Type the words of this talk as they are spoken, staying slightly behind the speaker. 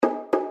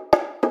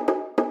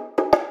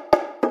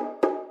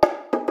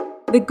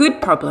The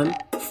Good Problem,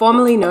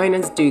 formerly known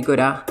as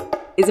Do-Gooder,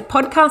 is a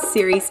podcast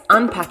series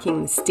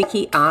unpacking the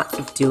sticky art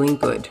of doing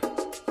good.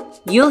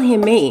 You'll hear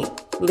me,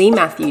 Lee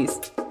Matthews,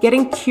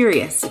 getting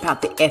curious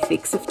about the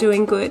ethics of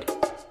doing good,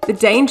 the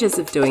dangers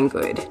of doing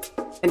good,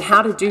 and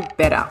how to do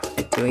better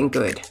at doing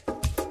good.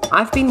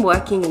 I've been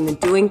working in the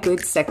doing good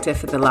sector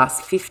for the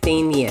last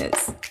 15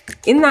 years.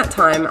 In that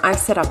time, I've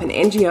set up an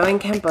NGO in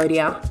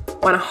Cambodia,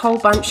 won a whole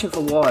bunch of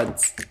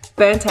awards,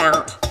 burnt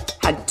out,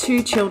 had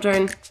 2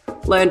 children,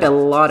 learned a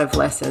lot of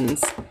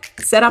lessons,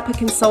 set up a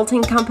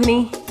consulting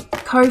company,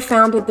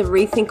 co-founded the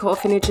Rethink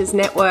Orphanages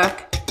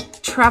Network,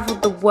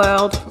 travelled the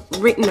world,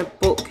 written a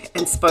book,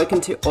 and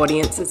spoken to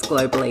audiences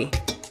globally.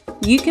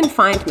 You can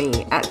find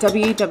me at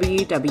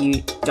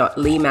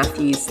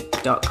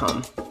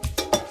www.leematthews.com.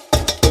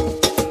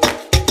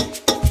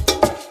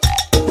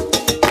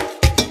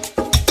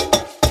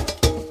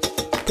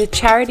 The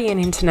charity and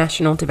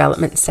international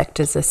development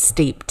sectors are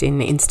steeped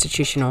in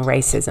institutional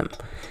racism.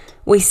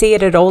 We see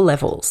it at all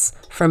levels,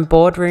 from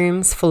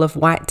boardrooms full of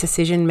white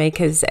decision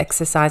makers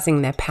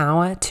exercising their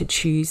power to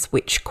choose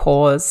which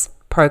cause,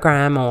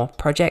 program or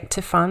project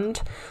to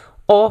fund,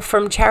 or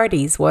from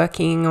charities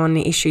working on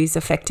issues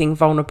affecting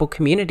vulnerable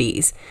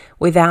communities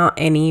without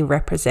any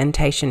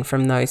representation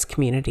from those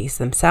communities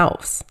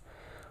themselves.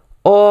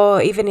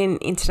 Or even in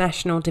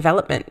international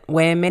development,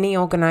 where many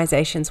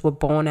organisations were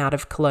born out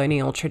of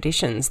colonial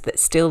traditions that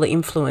still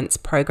influence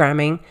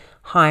programming,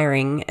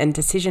 hiring and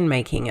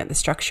decision-making at the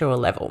structural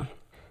level.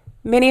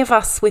 Many of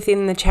us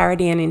within the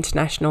charity and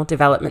international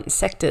development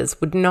sectors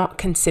would not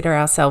consider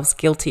ourselves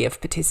guilty of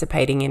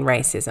participating in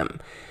racism.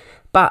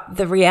 But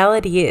the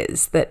reality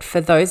is that for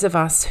those of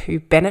us who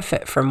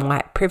benefit from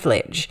white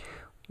privilege,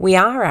 we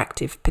are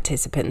active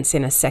participants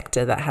in a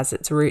sector that has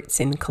its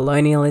roots in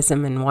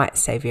colonialism and white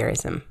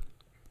saviorism.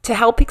 To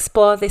help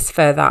explore this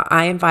further,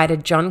 I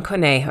invited John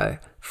Cornejo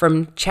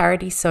from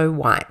Charity So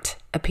White,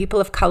 a people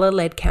of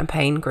colour-led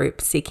campaign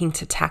group seeking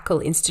to tackle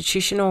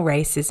institutional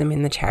racism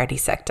in the charity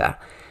sector,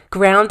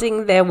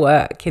 grounding their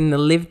work in the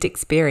lived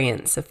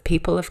experience of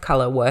people of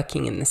colour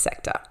working in the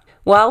sector.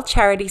 While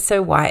Charity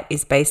So White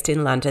is based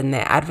in London,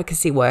 their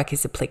advocacy work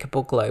is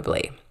applicable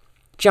globally.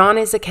 John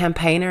is a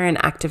campaigner and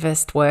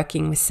activist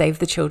working with Save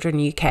the Children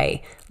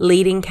UK,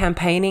 leading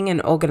campaigning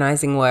and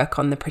organising work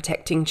on the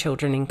Protecting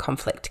Children in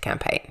Conflict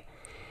campaign.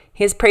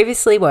 He has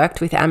previously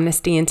worked with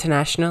Amnesty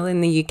International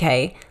in the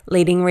UK,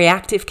 leading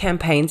reactive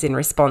campaigns in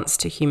response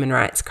to human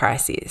rights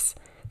crises.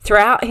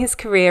 Throughout his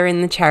career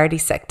in the charity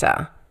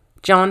sector,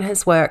 John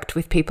has worked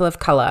with people of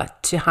colour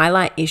to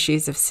highlight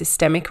issues of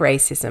systemic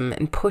racism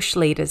and push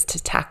leaders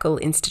to tackle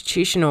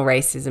institutional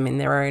racism in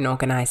their own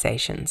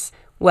organisations.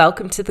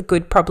 Welcome to the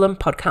Good Problem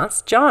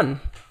podcast,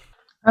 John.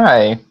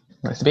 Hi,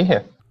 nice to be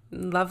here.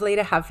 Lovely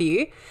to have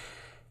you.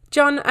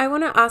 John, I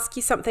want to ask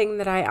you something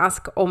that I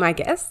ask all my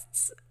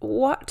guests.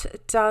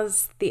 What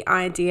does the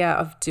idea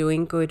of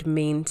doing good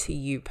mean to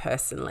you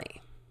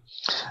personally?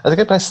 That's a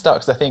good place to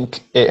start because I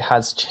think it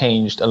has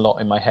changed a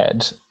lot in my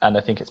head and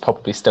I think it's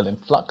probably still in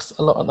flux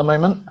a lot at the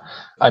moment.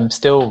 I'm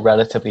still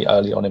relatively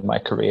early on in my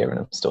career and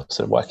I'm still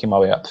sort of working my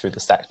way up through the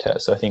sector.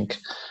 So I think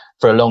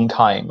for a long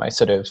time, I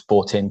sort of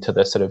bought into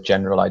the sort of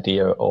general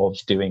idea of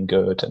doing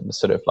good and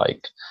sort of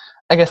like,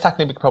 I guess,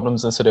 tackling big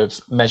problems and sort of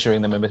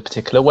measuring them in a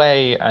particular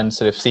way and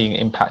sort of seeing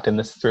impact in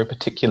this through a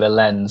particular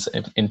lens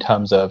in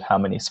terms of how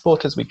many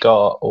supporters we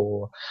got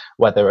or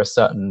whether a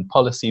certain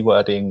policy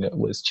wording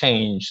was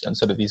changed and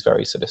sort of these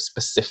very sort of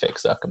specific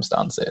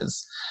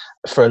circumstances.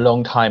 For a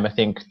long time, I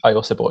think I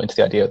also bought into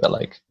the idea that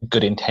like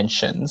good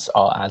intentions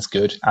are as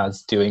good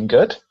as doing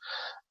good.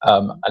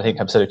 I think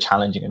I'm sort of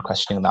challenging and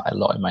questioning that a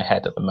lot in my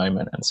head at the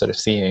moment and sort of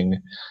seeing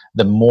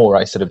the more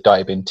I sort of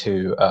dive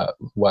into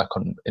work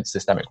on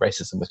systemic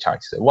racism with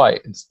Charity So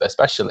White,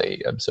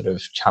 especially, I'm sort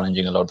of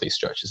challenging a lot of these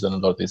structures and a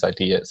lot of these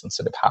ideas and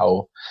sort of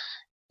how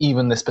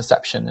even this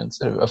perception and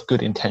sort of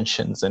good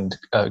intentions and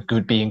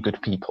being good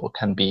people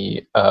can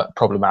be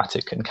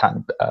problematic and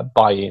can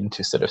buy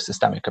into sort of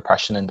systemic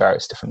oppression in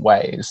various different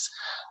ways.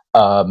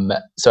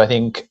 So I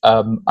think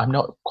I'm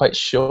not quite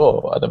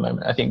sure at the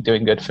moment. I think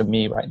doing good for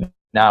me right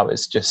now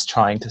is just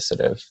trying to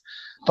sort of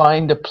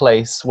find a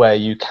place where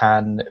you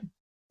can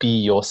be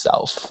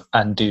yourself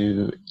and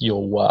do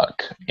your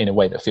work in a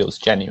way that feels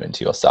genuine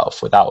to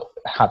yourself without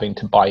having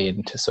to buy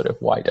into sort of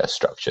wider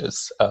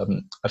structures of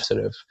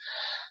sort of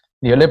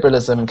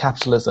neoliberalism and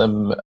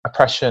capitalism,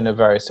 oppression of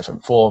various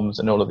different forms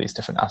and all of these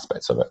different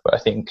aspects of it. But I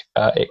think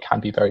it can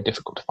be very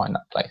difficult to find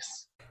that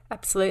place.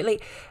 Absolutely.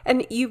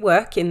 And you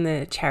work in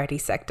the charity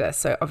sector,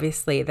 so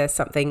obviously there's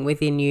something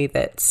within you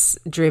that's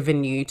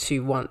driven you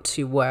to want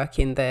to work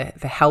in the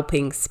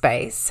helping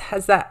space.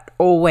 Has that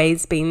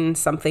always been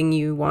something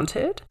you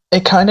wanted?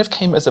 It kind of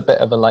came as a bit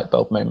of a light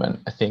bulb moment,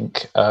 I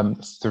think,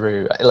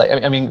 through, like,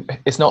 I mean,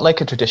 it's not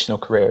like a traditional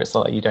career. It's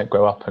not like you don't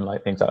grow up and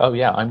like things like, oh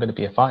yeah, I'm going to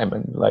be a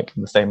fireman, like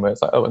in the same way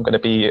it's like, oh, I'm going to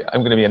be an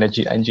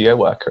NGO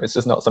worker. It's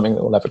just not something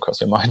that will ever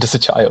cross your mind as a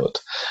child.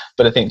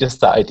 But I think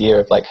just that idea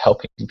of like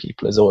helping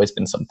people has always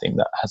been something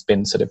that has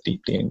been sort of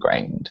deeply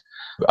ingrained.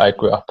 I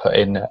grew up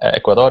in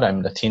Ecuador.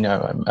 I'm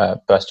Latino. I'm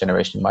a first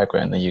generation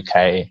migrant in the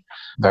UK.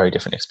 very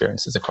different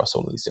experiences across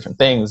all of these different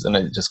things.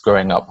 And just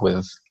growing up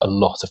with a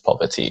lot of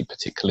poverty,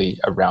 particularly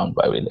around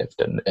where we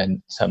lived, and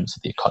in terms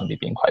of the economy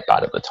being quite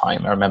bad at the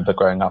time. I remember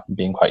growing up and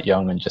being quite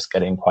young and just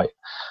getting quite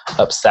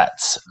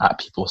upset at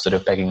people sort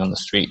of begging on the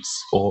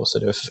streets, or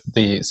sort of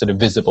the sort of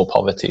visible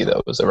poverty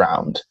that was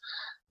around.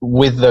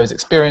 With those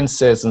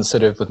experiences, and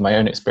sort of with my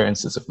own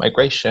experiences of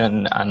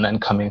migration, and then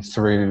coming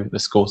through the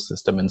school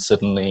system and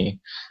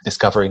suddenly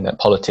discovering that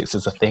politics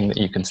is a thing that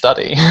you can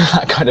study,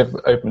 that kind of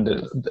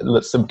opened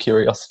some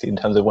curiosity in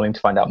terms of wanting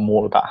to find out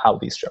more about how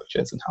these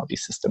structures and how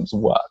these systems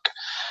work,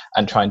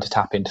 and trying to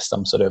tap into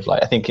some sort of,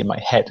 like, I think in my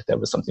head there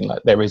was something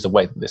like, there is a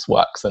way that this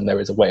works, and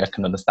there is a way I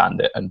can understand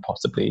it, and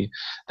possibly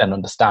then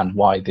understand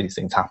why these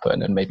things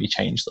happen and maybe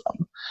change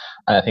them.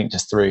 And I think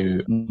just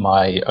through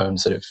my own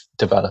sort of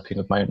developing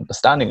of my own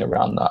understanding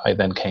around that, I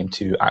then came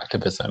to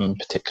activism,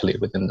 particularly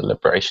within the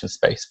liberation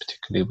space,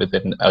 particularly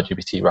within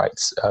LGBT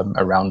rights,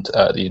 around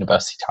the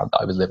university town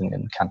that I was living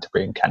in,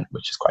 Canterbury in Kent,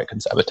 which is quite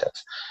conservative.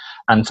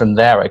 And from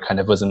there, I kind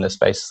of was in this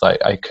space,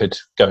 like, I could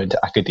go into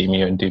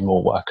academia and do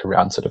more work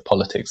around sort of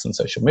politics and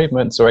social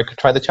movements, or I could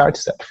try the charity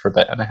sector for a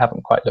bit, and I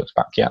haven't quite looked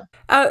back yet.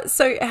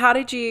 So how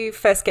did you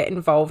first get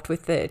involved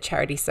with the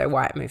Charity So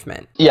White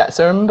movement? Yeah,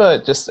 so I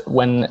remember just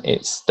when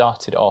it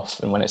started off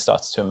and when it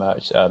started to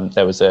emerge,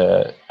 there was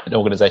an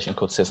organisation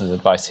called Citizens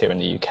Advice here in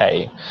the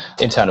UK,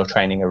 internal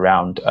training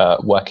around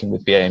working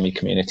with BAME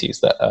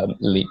communities that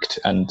leaked.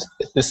 And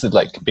this has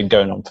been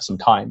going on for some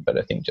time, but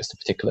I think just a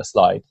particular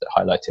slide that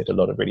highlighted a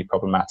lot of really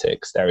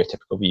problematic,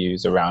 stereotypical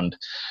views around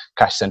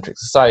cash-centric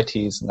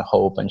societies and a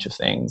whole bunch of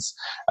things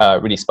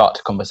really sparked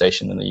a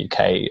conversation in the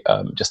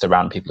UK just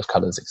around people of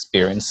colour's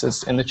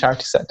experiences in the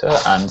charity sector,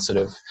 and sort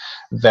of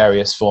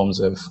various forms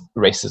of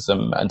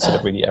racism and sort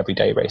of really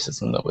everyday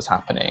racism that was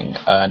happening.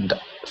 And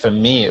for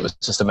me, it was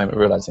just a moment of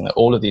realizing that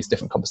all of these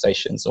different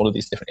conversations, all of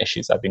these different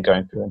issues I've been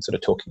going through and sort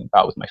of talking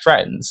about with my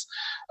friends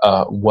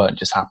weren't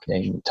just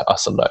happening to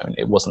us alone.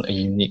 It wasn't a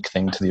unique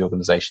thing to the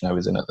organization I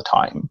was in at the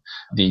time.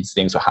 These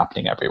things were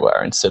happening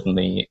everywhere, and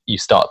suddenly you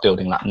start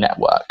building that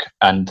network,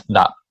 and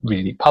that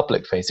really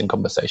public facing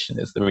conversation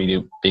is the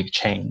really big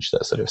change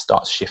that sort of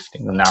starts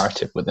shifting the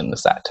narrative within the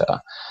sector.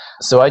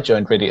 So I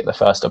joined really at the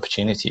first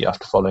opportunity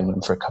after following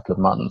them for a couple of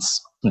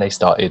months. And they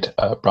started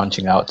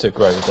branching out to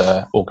grow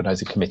the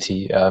organising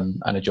committee,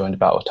 and I joined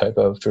about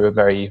October through a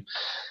very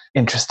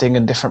interesting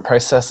and different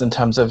process in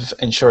terms of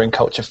ensuring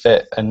culture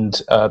fit, and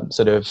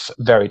sort of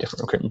very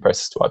different recruitment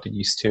process to what I've been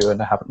used to,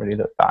 and I haven't really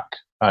looked back.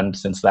 And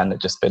since then,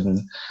 it's just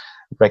been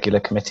regular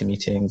committee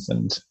meetings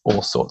and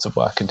all sorts of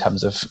work in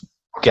terms of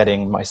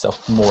getting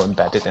myself more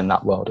embedded in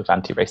that world of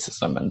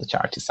anti-racism and the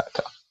charity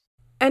sector.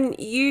 And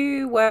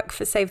you work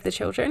for Save the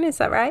Children, is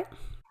that right?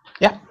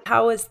 Yeah.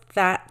 How has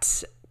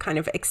that kind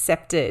of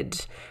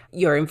accepted,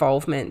 your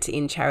involvement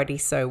in Charity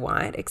So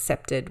White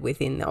accepted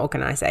within the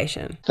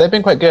organisation? They've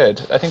been quite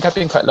good. I think I've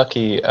been quite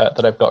lucky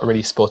that I've got a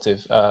really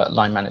supportive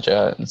line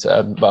manager.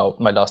 Well,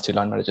 my last two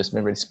line managers have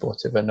been really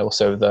supportive, and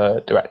also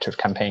the director of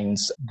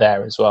campaigns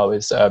there as well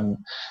is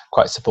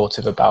quite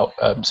supportive about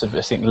sort of,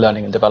 I think,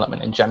 learning and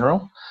development in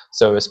general.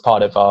 So as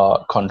part of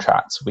our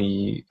contracts,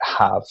 we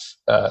have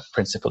a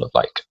principle of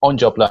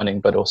on-job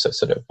learning, but also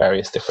sort of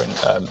various different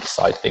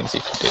side things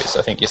you can do. So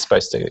I think you're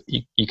supposed to,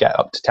 you get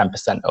up to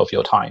 10% of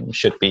your time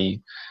should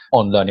be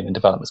on learning and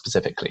development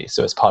specifically.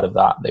 So as part of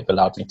that, they've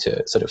allowed me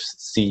to sort of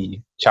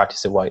see Charity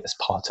So White as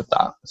part of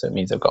that. So it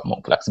means I've got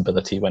more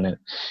flexibility when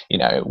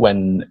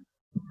when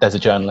there's a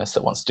journalist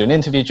that wants to do an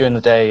interview during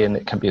the day and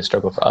it can be a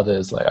struggle for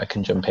others, I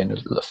can jump in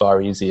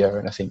far easier.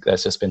 And I think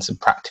there's just been some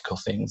practical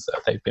things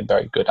that they've been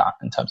very good at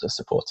in terms of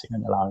supporting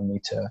and allowing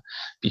me to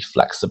be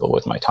flexible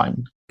with my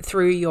time.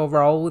 Through your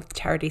role with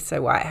Charity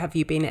So White, have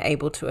you been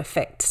able to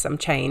affect some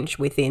change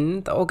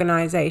within the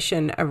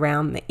organisation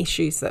around the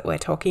issues that we're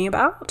talking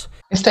about?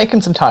 It's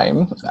taken some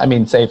time. I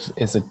mean, SAVE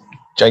is a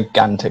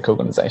gigantic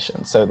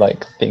organization, so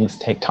things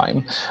take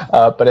time,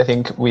 but I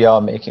think we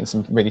are making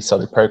some really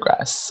solid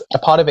progress. A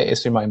part of it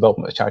is through my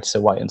involvement with Charity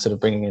So White and sort of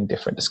bringing in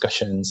different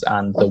discussions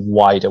and the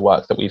wider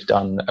work that we've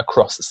done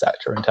across the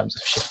sector in terms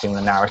of shifting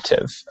the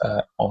narrative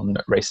on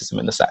racism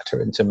in the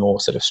sector into more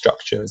sort of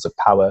structures of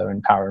power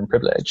and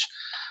privilege.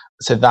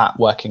 So that,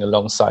 working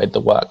alongside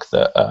the work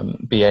that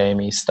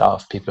BAME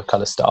staff, people of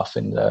colour staff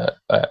in the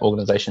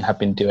organisation have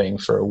been doing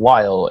for a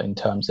while in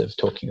terms of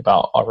talking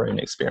about our own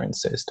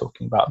experiences,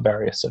 talking about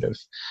various sort of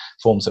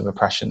forms of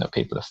oppression that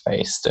people have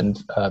faced,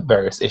 and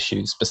various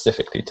issues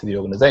specifically to the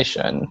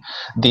organisation.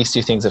 These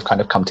two things have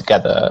kind of come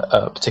together,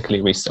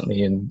 particularly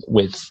recently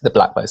with the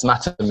Black Lives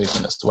Matter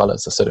movement, as well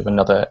as a sort of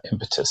another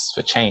impetus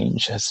for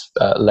change, has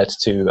led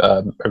to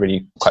a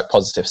really quite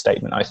positive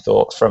statement, I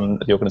thought, from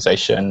the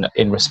organisation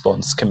in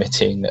response, committing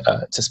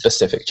to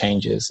specific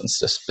changes and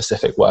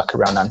specific work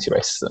around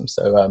anti-racism.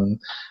 So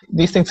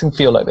these things can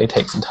feel like they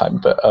take some time,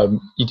 but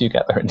you do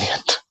get there in the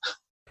end.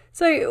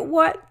 So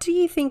what do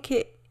you think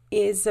it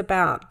is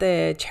about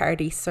the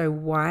Charity So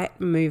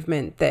White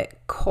movement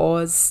that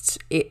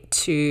caused it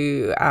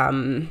to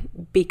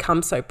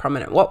become so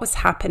prominent? What was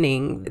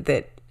happening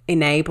that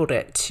enabled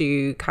it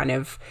to kind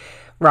of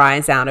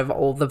rise out of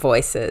all the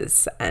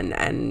voices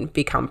and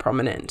become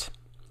prominent?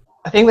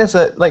 I think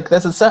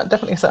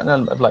definitely a certain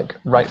element of like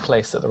right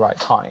place at the right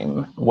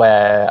time,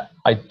 where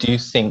I do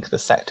think the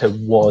sector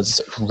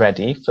was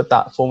ready for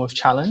that form of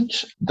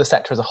challenge. The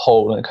sector as a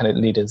whole and kind of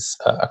leaders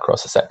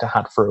across the sector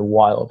had for a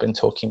while been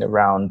talking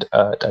around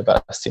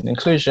diversity and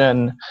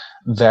inclusion,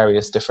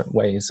 various different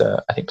ways,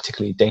 I think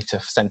particularly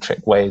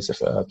data-centric ways of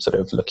sort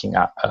of looking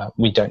at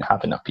we don't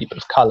have enough people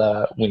of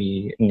colour,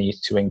 we need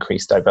to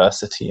increase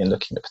diversity and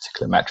looking at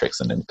particular metrics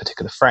and in a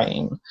particular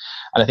frame.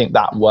 And I think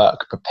that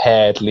work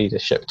prepared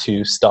leadership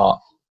to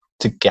start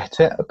to get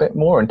it a bit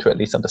more and to at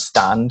least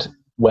understand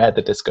where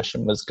the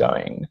discussion was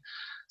going.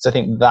 So I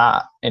think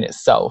that in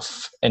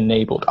itself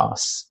enabled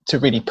us to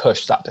really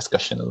push that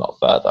discussion a lot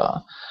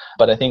further.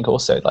 But I think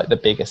also like the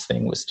biggest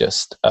thing was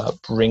just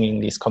bringing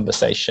these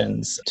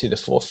conversations to the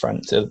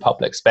forefront to the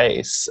public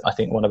space. I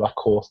think one of our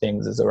core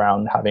things is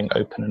around having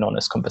open and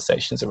honest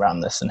conversations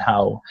around this, and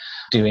how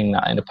doing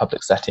that in a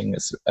public setting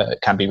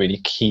can be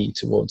really key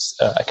towards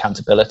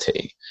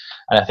accountability.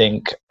 And I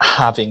think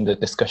having the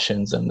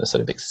discussions and the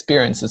sort of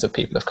experiences of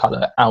people of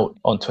colour out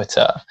on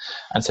Twitter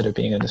and sort of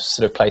being in this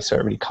sort of place where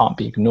it really can't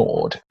be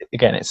ignored,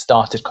 again, it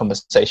started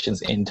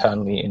conversations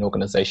internally in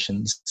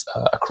organisations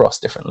across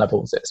different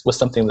levels. It was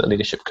something that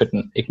leadership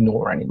couldn't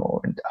ignore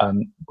anymore.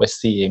 And we're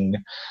seeing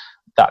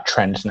that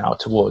trend now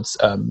towards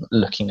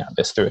looking at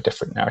this through a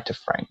different narrative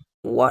frame.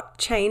 What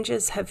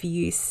changes have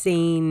you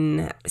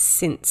seen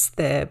since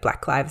the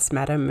Black Lives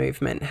Matter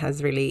movement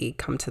has really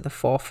come to the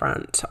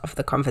forefront of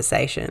the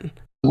conversation?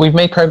 We've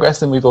made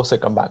progress and we've also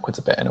gone backwards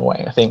a bit in a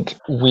way. I think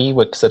we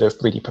were sort of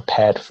really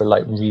prepared for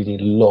like really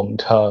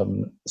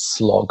long-term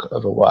slog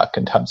of a work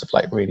in terms of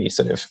like really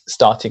sort of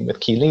starting with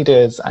key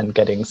leaders and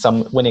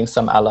winning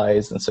some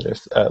allies and sort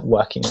of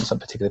working on some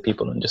particular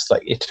people and just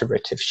like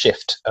iterative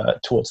shift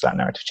towards that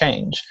narrative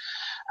change,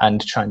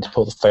 and trying to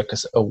pull the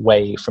focus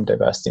away from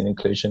diversity and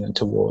inclusion and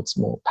towards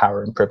more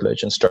power and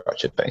privilege and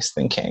structure-based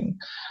thinking.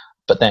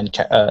 But then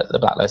the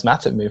Black Lives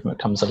Matter movement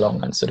comes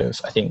along and sort of,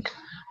 I think,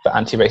 for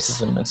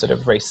anti-racism and sort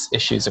of race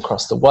issues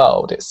across the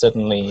world, it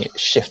suddenly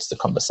shifts the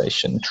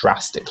conversation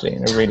drastically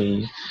in a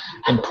really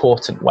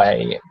important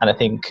way. And I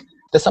think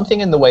there's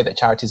something in the way that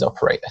charities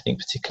operate, I think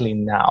particularly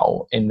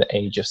now in the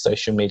age of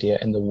social media,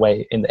 in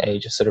the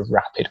age of sort of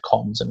rapid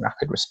comms and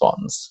rapid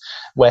response,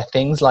 where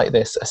things like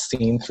this are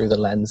seen through the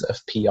lens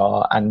of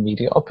PR and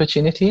media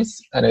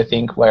opportunities. And I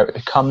think where it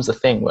becomes a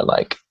thing where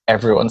like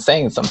everyone's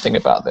saying something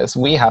about this,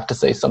 we have to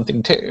say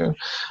something too.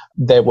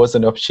 There was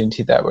an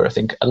opportunity there where I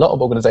think a lot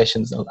of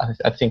organizations, and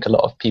I think a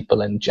lot of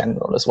people in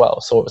general as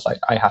well, so it was like,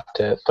 I have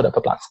to put up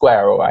a black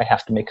square, or I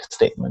have to make a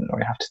statement,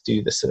 or I have to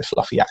do this sort of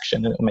fluffy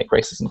action and it'll make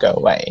racism go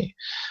away.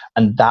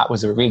 And that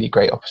was a really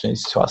great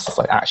opportunity to us. It's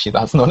like, actually,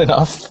 that's not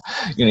enough.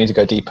 You need to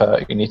go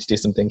deeper. You need to do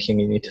some thinking.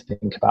 You need to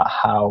think about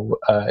how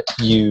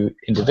you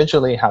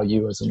individually, how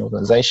you as an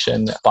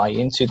organization buy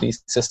into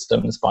these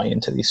systems, buy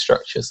into these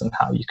structures, and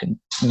how you can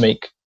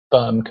make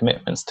firm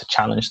commitments to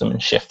challenge them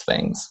and shift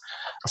things.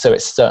 So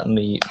it's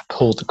certainly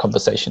pulled the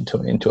conversation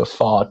into a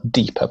far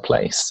deeper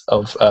place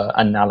of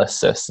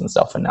analysis and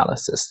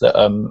self-analysis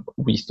that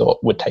we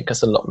thought would take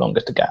us a lot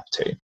longer to get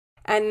to.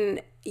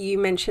 And you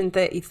mentioned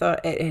that you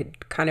thought it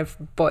had kind of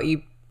brought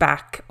you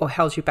back or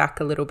held you back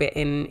a little bit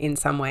in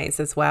some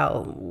ways as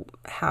well.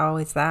 How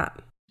is that?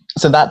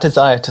 So that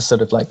desire to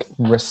sort of like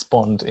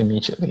respond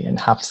immediately and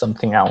have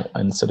something out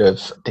and sort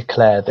of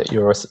declare that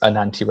you're an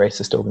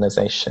anti-racist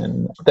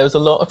organization. There was a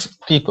lot of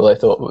people I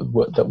thought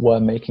that were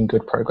making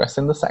good progress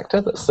in the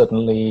sector that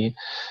suddenly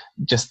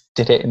just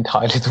did it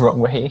entirely the wrong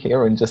way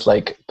here and just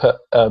like put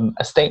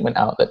a statement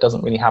out that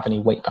doesn't really have any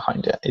weight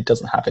behind it. It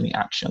doesn't have any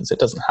actions. It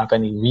doesn't have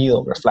any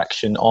real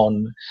reflection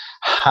on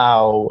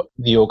how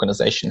the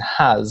organization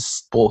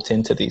has bought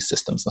into these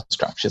systems and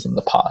structures in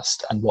the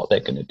past and what they're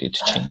going to do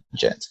to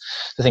change it.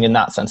 I think in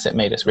that sense, it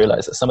made us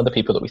realize that some of the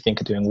people that we think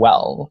are doing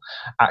well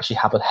actually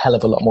have a hell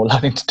of a lot more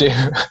learning to do.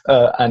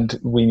 And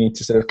we need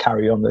to sort of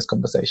carry on those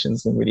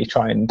conversations and really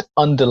try and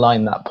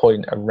underline that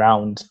point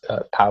around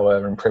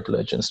power and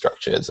privilege and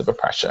structures of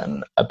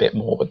oppression a bit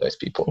more with those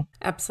people.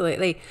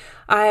 Absolutely.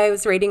 I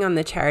was reading on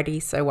the Charity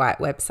So White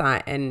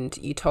website, and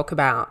you talk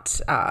about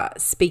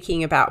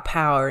speaking about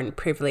power and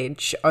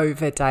privilege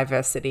over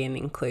diversity and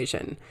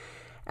inclusion.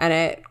 And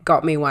it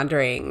got me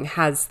wondering,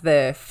 has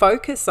the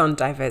focus on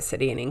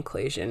diversity and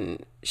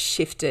inclusion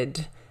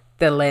shifted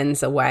the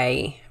lens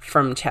away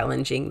from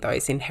challenging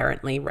those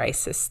inherently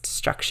racist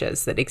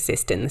structures that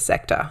exist in the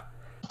sector?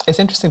 It's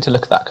interesting to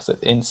look at that because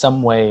in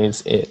some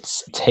ways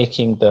it's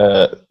taking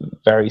the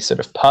very sort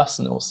of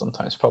personal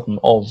sometimes problem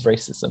of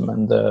racism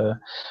and the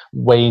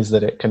ways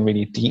that it can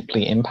really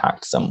deeply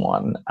impact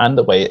someone and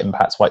the way it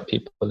impacts white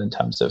people in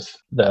terms of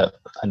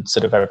and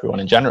sort of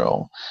everyone in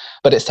general.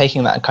 But it's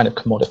taking that and kind of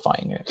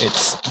commodifying it.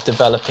 It's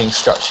developing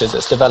structures,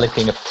 it's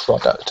developing a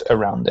product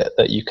around it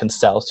that you can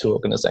sell to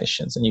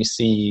organizations. And you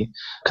see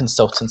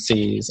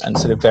consultancies and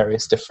sort of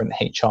various different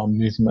HR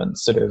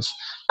movements sort of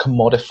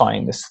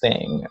commodifying this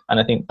thing. And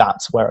I think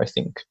that's where I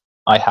think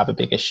I have a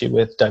big issue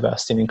with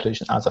diversity and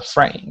inclusion as a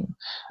frame,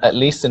 at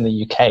least in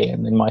the UK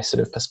and in my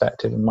sort of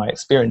perspective and my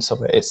experience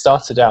of it. It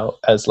started out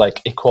as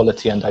like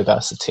equality and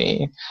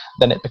diversity,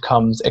 then it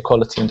becomes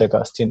equality and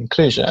diversity and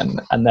inclusion,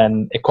 and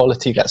then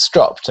equality gets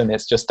dropped and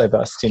it's just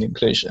diversity and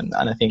inclusion.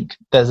 And I think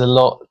there's a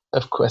lot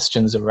of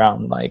questions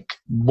around like,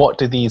 what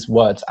do these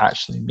words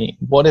actually mean?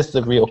 What is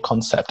the real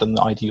concept and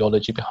the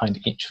ideology behind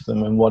each of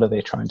them, and what are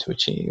they trying to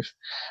achieve?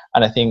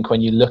 And I think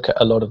when you look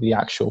at a lot of the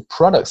actual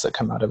products that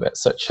come out of it,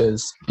 such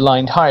as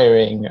blind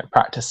hiring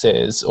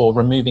practices or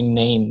removing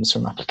names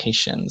from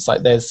applications,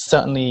 like there's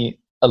certainly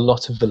a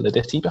lot of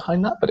validity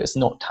behind that, but it's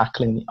not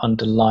tackling the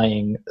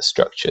underlying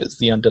structures,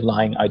 the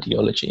underlying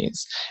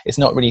ideologies. It's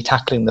not really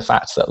tackling the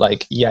fact that,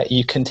 like, yeah,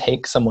 you can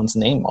take someone's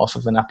name off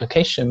of an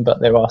application,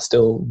 but there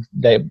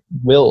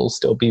will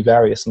still be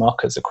various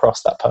markers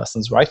across that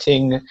person's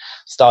writing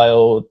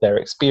style, their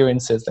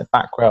experiences, their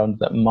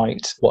background,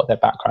 what their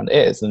background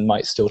is, and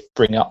might still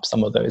bring up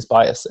some of those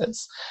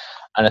biases.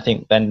 And I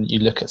think then you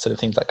look at sort of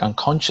things like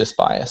unconscious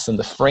bias and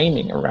the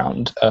framing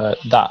around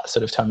that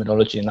sort of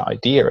terminology and that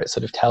idea. It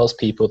sort of tells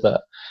people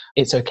that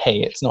it's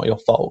okay, it's not your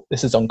fault,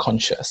 this is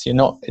unconscious. You're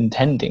not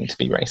intending to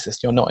be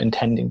racist, you're not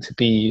intending to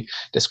be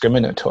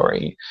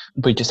discriminatory.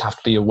 We just have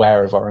to be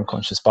aware of our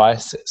unconscious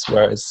biases.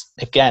 Whereas,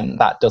 again,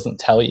 that doesn't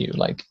tell you,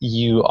 like,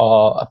 you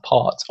are a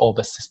part of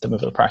a system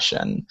of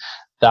oppression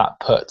that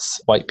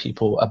puts white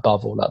people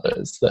above all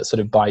others, that sort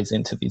of buys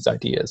into these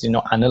ideas. You're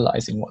not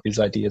analysing what these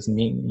ideas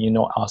mean. You're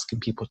not asking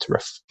people to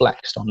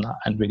reflect on that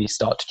and really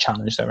start to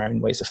challenge their own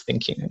ways of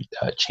thinking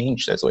and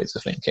change those ways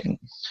of thinking.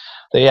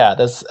 So yeah,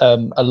 there's a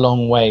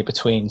long way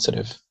between sort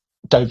of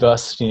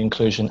diversity and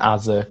inclusion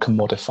as a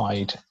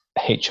commodified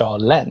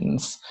HR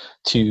lens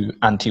to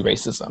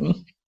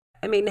anti-racism.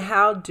 I mean,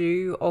 how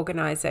do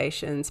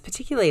organisations,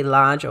 particularly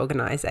large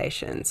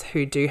organisations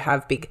who do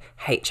have big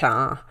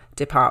HR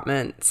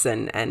departments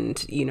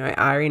and you know,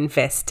 are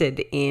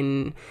invested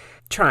in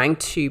trying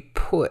to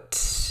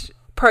put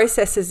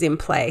processes in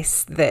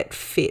place that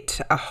fit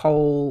a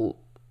whole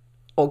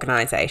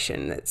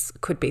organisation that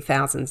could be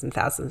thousands and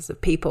thousands of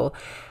people,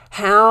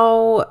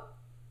 how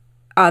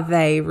are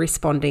they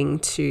responding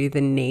to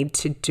the need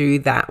to do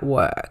that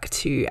work,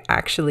 to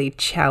actually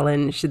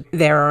challenge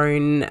their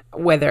own,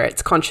 whether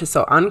it's conscious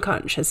or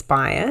unconscious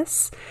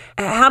bias?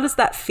 How does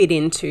that fit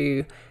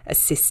into a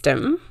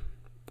system,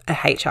 a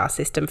HR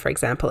system, for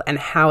example, and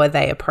how are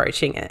they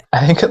approaching it?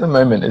 I think at the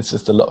moment it's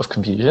just a lot of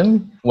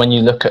confusion. When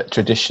you look at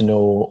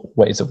traditional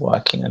ways of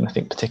working, and I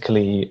think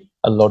particularly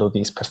a lot of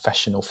these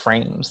professional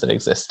frames that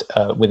exist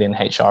within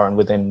HR and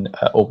within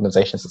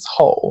organizations as a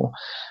whole,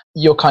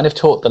 you're kind of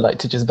taught that, like,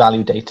 to just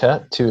value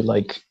data to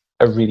like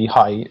a really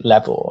high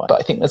level. But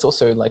I think there's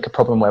also like a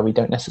problem where we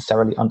don't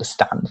necessarily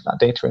understand that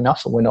data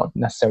enough, and we're not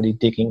necessarily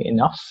digging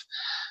enough.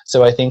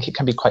 So I think it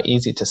can be quite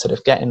easy to sort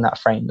of get in that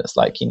frame that's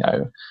like, you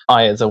know,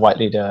 I as a white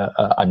leader,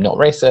 I'm not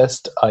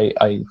racist.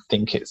 I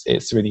think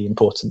it's really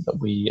important that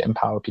we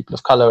empower people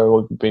of color,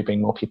 or we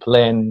bring more people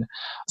in.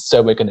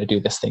 So we're going to do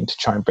this thing to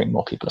try and bring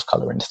more people of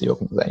color into the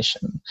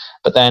organization.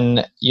 But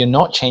then you're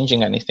not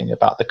changing anything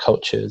about the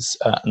cultures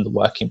and the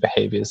working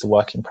behaviors, the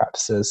working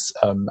practices,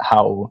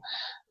 how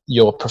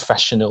your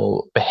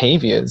professional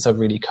behaviors are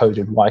really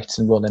coded white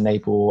and will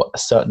enable a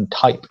certain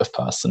type of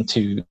person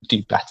to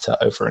do better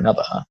over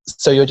another.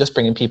 So you're just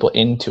bringing people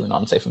into an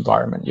unsafe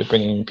environment. You're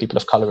bringing people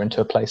of color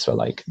into a place where,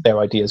 like, their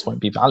ideas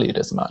won't be valued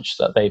as much,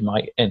 that they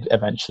might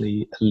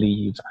eventually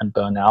leave and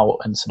burn out,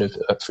 and sort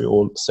of through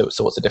all sorts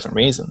of different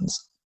reasons.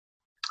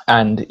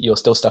 And you're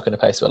still stuck in a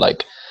place where,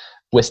 like,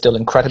 we're still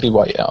incredibly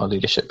white at our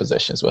leadership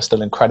positions. We're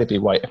still incredibly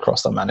white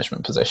across our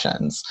management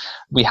positions.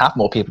 We have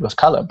more people of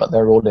color, but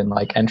they're all in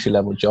like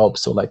entry-level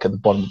jobs or like at the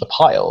bottom of the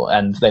pile,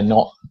 and they're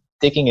not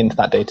digging into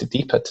that data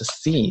deeper to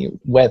see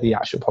where the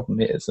actual problem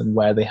is and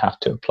where they have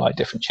to apply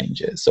different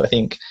changes. So I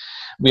think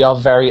we are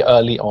very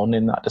early on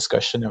in that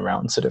discussion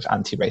around sort of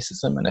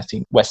anti-racism. And I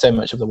think where so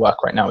much of the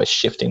work right now is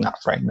shifting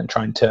that frame and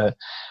trying to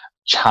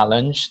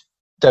challenge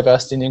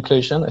diversity and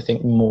inclusion, I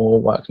think more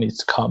work needs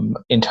to come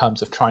in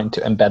terms of trying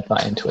to embed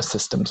that into a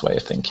systems way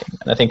of thinking.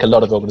 And I think a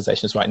lot of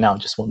organizations right now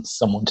just want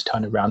someone to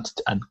turn around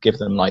and give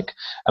them like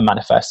a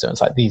manifesto. And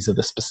it's like, these are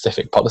the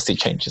specific policy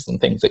changes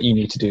and things that you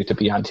need to do to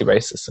be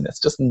anti-racist. And it's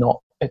just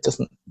not, it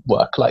doesn't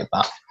work like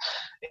that.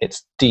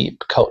 It's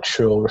deep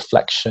cultural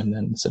reflection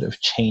and sort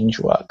of change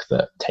work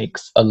that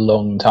takes a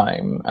long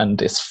time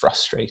and is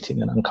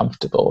frustrating and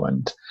uncomfortable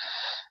and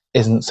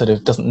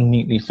doesn't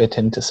neatly fit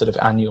into sort of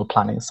annual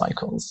planning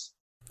cycles.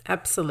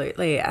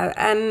 Absolutely.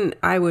 And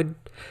I would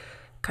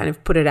kind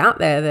of put it out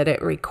there that it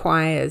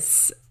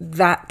requires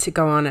that to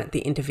go on at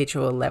the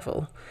individual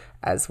level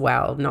as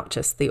well, not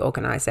just the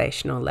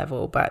organizational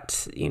level,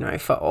 but, you know,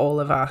 for all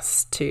of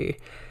us to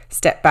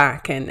step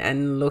back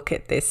and look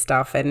at this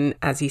stuff and,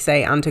 as you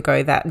say,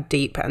 undergo that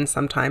deep and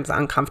sometimes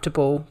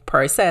uncomfortable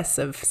process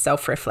of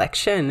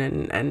self-reflection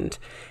and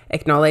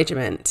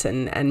acknowledgement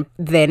and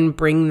then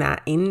bring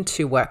that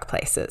into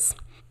workplaces.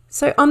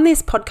 So on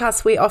this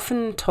podcast, we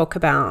often talk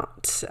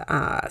about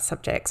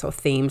subjects or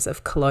themes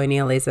of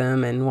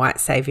colonialism and white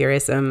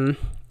saviorism,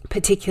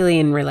 particularly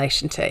in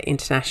relation to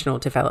international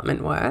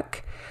development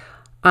work.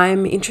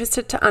 I'm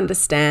interested to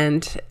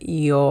understand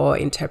your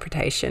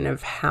interpretation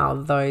of how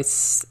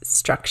those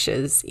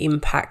structures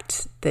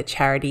impact the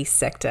charity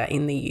sector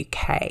in the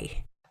UK.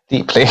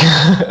 Deeply.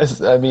 I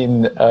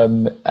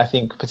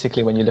think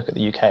particularly when you look at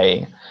the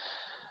UK,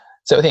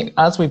 so I think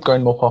as we've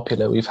grown more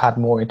popular, we've had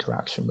more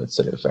interaction with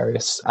sort of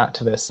various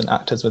activists and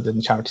actors within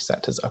the charity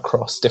sectors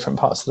across different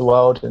parts of the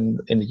world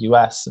and in the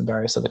US and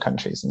various other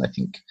countries. And I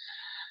think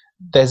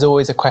there's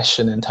always a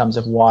question in terms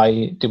of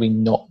why do we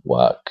not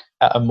work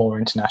at a more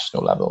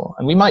international level?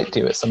 And we might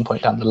do at some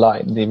point down the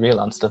line. The real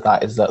answer to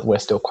that is that we're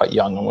still quite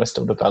young and we're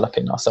still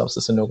developing ourselves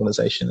as an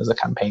organization, as a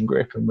campaign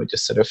group, and we're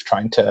just sort of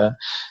trying to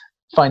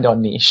find our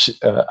niche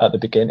at the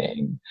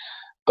beginning.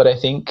 But I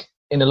think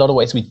in a lot of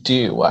ways we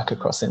do work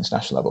across the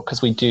international level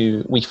because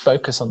we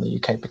focus on the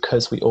UK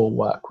because we all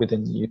work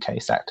within the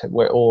UK sector.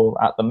 We're all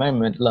at the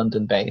moment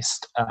London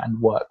based and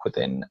work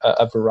within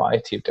a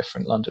variety of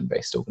different London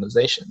based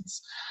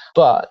organizations.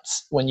 But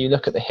when you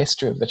look at the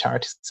history of the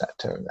charity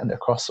sector and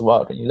across the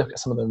world, when you look at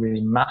some of the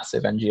really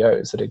massive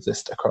NGOs that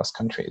exist across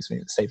countries,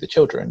 Save the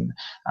Children,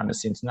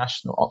 Amnesty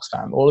International,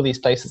 Oxfam, all of these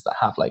places that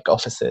have like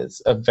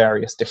offices of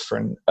various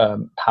different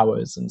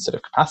powers and sort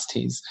of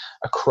capacities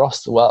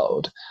across the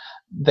world,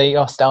 they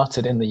are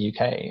started in the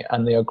UK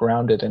and they are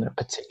grounded in a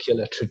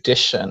particular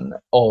tradition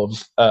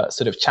of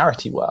sort of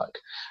charity work.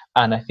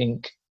 And I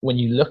think when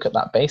you look at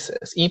that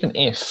basis, even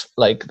if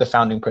like the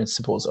founding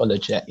principles are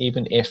legit,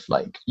 even if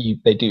like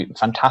they do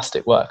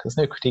fantastic work, there's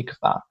no critique of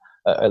that,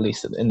 at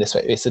least in this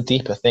way. It's a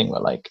deeper thing where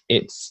like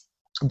it's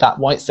that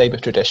white saber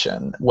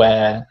tradition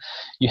where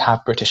you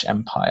have British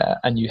Empire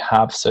and you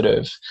have sort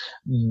of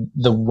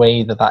the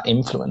way that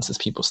influences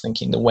people's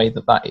thinking, the way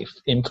that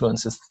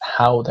influences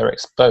how they're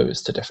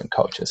exposed to different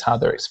cultures, how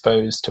they're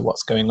exposed to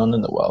what's going on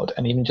in the world.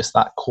 And even just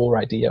that core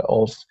idea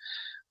of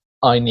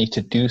I need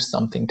to do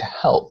something to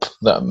help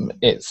them.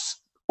 It's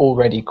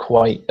already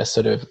quite a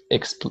sort of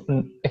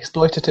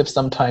exploitative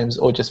sometimes,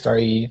 or just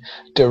very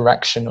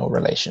directional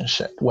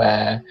relationship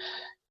where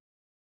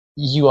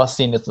you are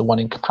seen as the one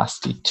in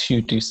capacity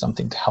to do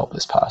something to help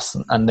this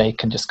person and they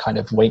can just kind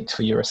of wait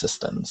for your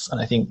assistance. And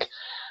I think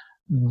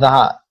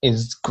that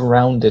is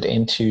grounded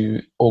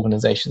into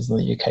organizations in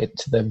the UK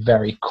to their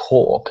very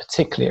core,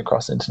 particularly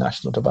across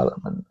international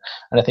development.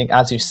 And I think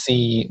as you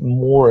see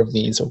more of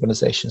these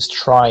organizations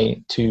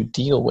try to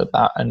deal with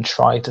that and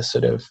try to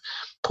sort of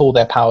pull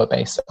their power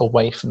base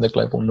away from the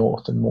global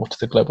north and more to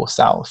the global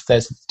south,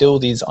 there's still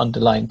these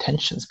underlying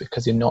tensions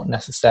because you're not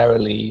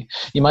necessarily,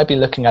 you might be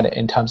looking at it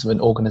in terms of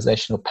an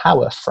organizational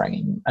power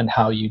frame and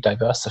how you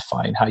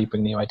diversify and how you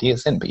bring new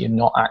ideas in, but you're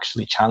not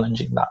actually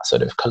challenging that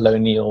sort of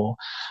colonial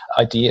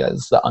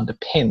ideas that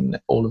underpin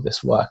all of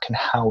this work and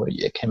how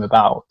it came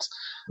about.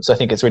 So I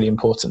think it's really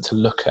important to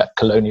look at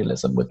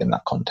colonialism within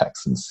that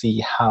context and see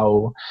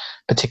how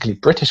particularly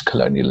British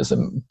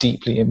colonialism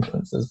deeply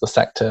influences the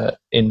sector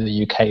in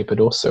the UK, but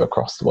also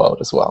across the world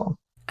as well.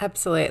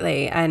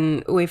 Absolutely.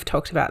 And we've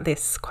talked about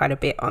this quite a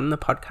bit on the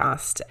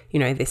podcast,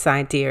 this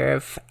idea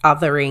of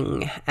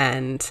othering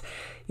and,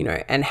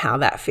 and how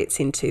that fits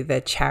into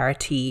the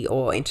charity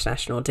or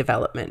international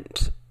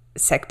development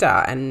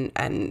sector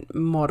and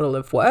model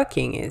of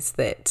working is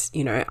that,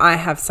 I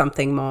have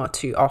something more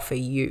to offer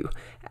you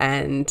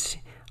and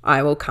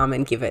I will come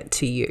and give it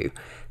to you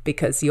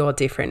because you're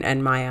different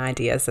and my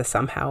ideas are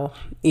somehow,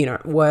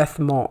 worth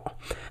more.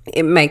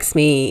 It makes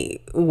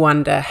me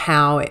wonder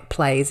how it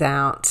plays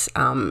out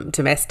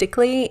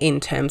domestically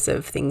in terms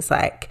of things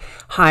like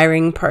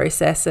hiring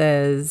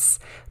processes,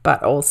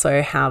 but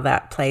also how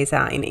that plays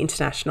out in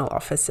international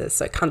offices,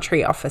 so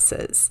country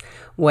offices,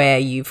 where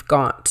you've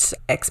got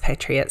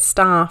expatriate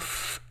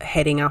staff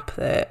heading up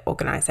the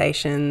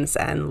organisations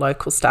and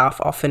local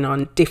staff often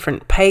on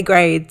different pay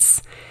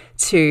grades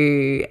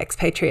to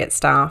expatriate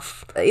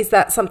staff. Is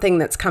that something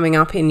that's coming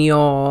up in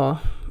your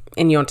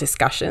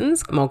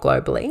discussions more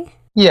globally?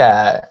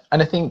 Yeah,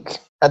 and I think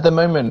at the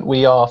moment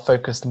we are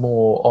focused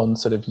more on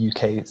sort of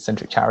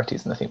UK-centric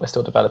charities, and I think we're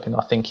still developing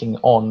our thinking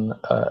on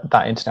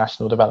that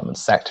international development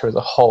sector as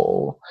a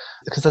whole,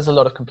 because there's a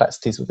lot of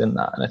complexities within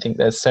that, and I think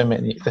there's so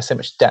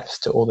much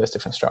depth to all those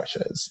different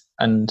structures.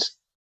 And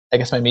I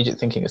guess my immediate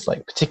thinking is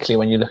like, particularly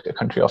when you look at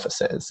country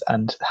offices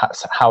and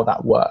how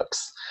that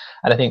works.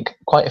 And I think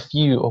quite a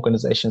few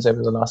organizations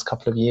over the last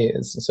couple of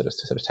years, sort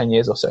of 10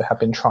 years or so, have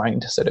been trying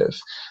to sort of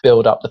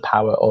build up the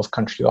power of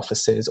country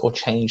offices or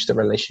change the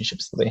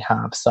relationships that they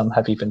have. Some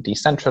have even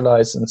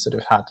decentralized and sort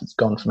of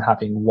gone from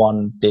having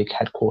one big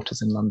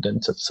headquarters in London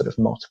to sort of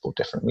multiple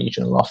different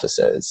regional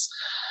offices.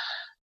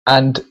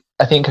 And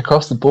I think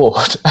across the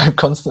board, I've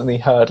constantly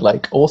heard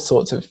like all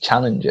sorts of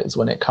challenges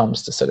when it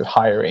comes to sort of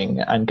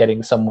hiring and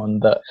getting someone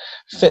that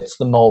fits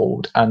the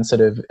mold and sort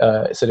of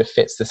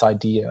fits this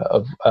idea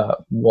of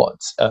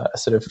what a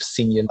sort of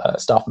senior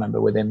staff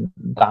member within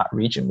that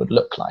region would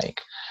look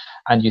like.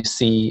 And you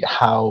see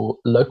how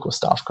local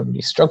staff can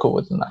really struggle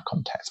within that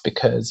context,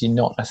 because you're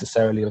not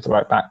necessarily of the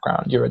right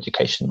background. Your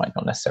education might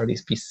not necessarily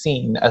be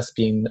seen as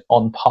being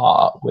on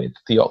par with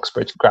the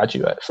Oxbridge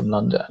graduate from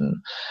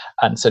London.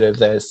 And sort of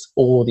there's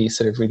all these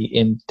sort of really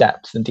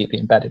in-depth and deeply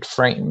embedded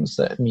frames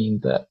that mean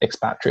that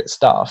expatriate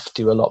staff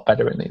do a lot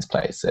better in these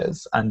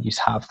places. And you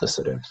have the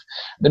sort of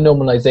the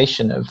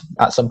normalization of,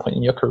 at some point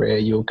in your career,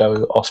 you'll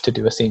go off to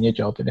do a senior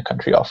job in a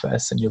country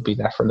office and you'll be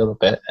there for a little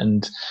bit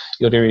and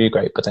you'll do really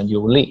great, but then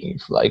you'll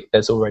leave. Like,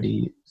 there's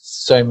already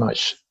so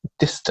much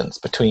distance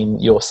between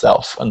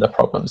yourself and the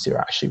problems you're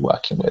actually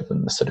working with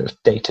and the sort of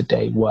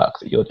day-to-day work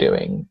that you're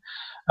doing.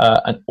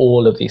 And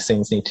all of these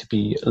things need to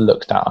be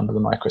looked at under the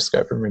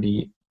microscope and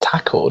really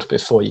tackled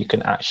before you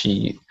can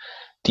actually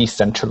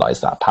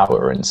decentralize that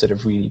power and sort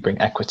of really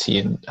bring equity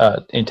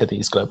into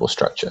these global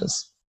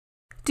structures.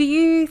 Do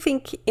you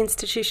think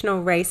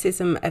institutional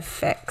racism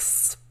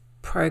affects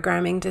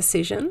programming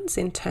decisions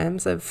in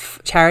terms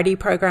of charity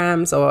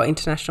programs or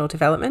international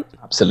development?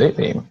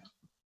 Absolutely.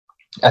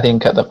 I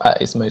think at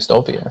its most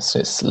obvious,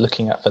 it's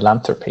looking at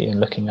philanthropy and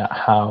looking at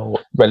how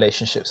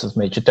relationships with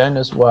major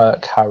donors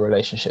work, how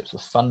relationships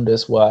with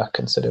funders work,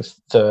 and sort of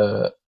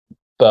the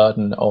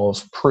burden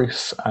of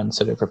proof and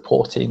sort of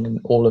reporting and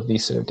all of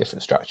these sort of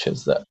different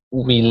structures that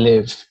we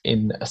live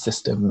in a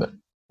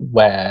system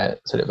where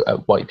sort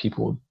of white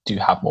people do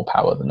have more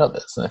power than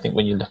others. And I think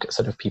when you look at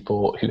sort of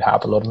people who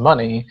have a lot of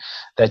money,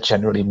 they're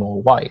generally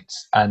more white.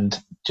 And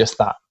just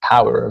that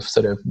power of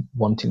sort of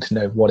wanting to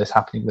know what is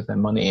happening with their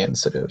money and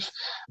sort of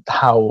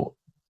how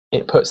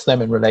it puts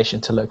them in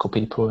relation to local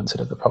people and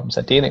sort of the problems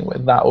they're dealing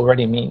with, that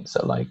already means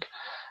that like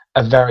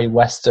a very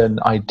Western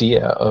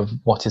idea of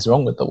what is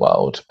wrong with the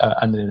world,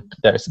 and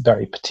there's a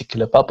very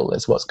particular bubble,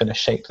 is what's going to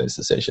shape those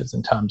decisions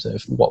in terms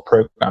of what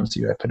programs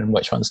you open and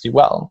which ones do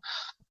well.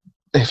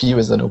 If you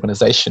as an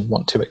organization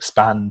want to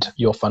expand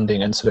your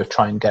funding and sort of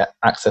try and get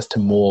access to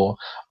more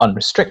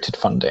unrestricted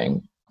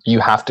funding, you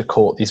have to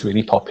court these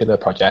really popular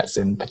projects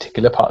in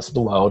particular parts of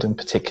the world and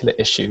particular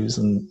issues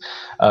and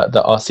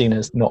that are seen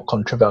as not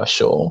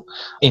controversial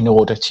in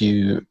order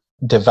to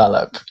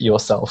develop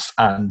yourself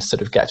and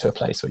sort of get to a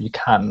place where you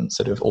can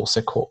sort of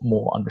also court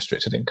more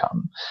unrestricted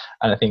income.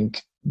 And I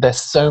think there's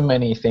so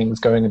many things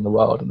going in the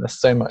world and there's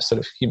so much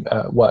sort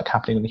of work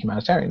happening in the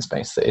humanitarian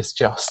space that is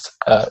just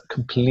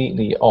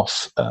completely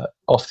off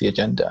the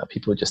agenda.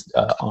 People just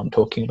aren't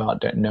talking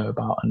about, don't know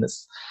about, and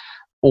there's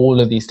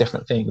all of these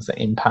different things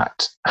that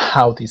impact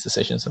how these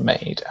decisions are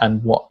made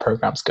and what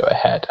programs go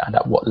ahead and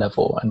at what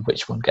level and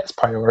which one gets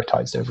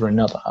prioritized over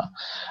another.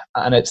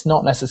 And it's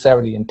not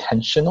necessarily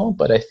intentional,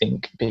 but I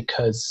think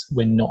because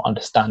we're not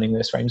understanding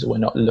those frames or we're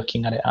not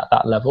looking at it at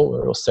that level,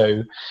 we're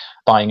also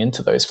buying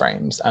into those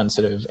frames and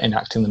sort of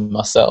enacting them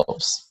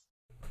ourselves.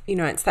 You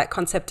know, it's that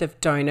concept of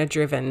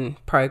donor-driven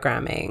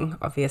programming,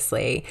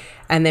 obviously,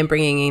 and then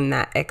bringing in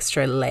that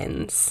extra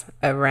lens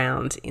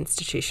around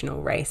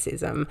institutional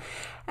racism.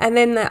 And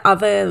then the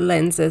other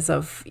lenses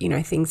of, you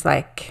know, things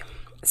like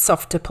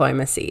soft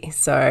diplomacy.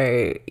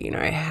 So, you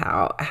know,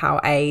 how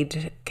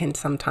aid can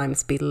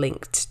sometimes be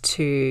linked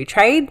to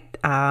trade.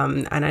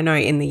 And I know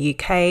in the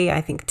UK,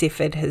 I think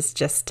DFID has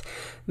just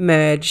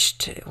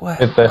merged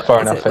with the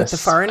Foreign Office. With the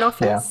Foreign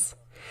Office. Yeah.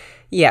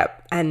 Yeah,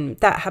 and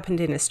that happened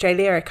in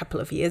Australia a couple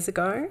of years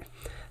ago.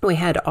 We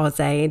had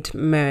AusAid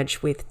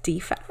merge with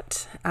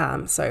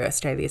DFAT. So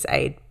Australia's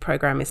aid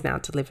program is now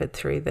delivered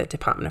through the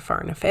Department of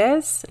Foreign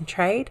Affairs and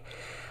Trade.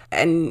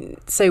 And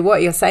so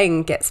what you're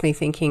saying gets me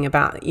thinking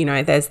about, you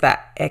know, there's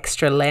that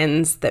extra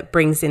lens that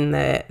brings in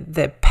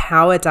the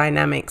power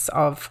dynamics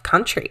of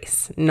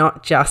countries,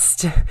 not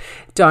just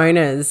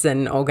donors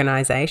and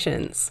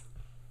organisations.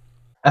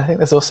 I think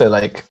there's also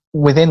like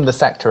within the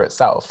sector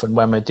itself, and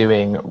when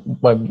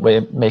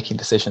we're making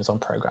decisions on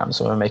programs,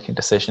 when we're making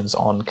decisions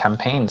on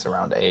campaigns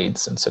around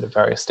AIDS and sort of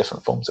various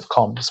different forms of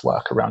comms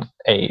work around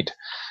aid,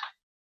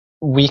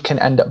 we can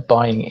end up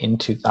buying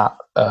into that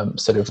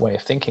sort of way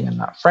of thinking in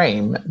that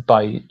frame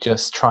by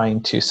just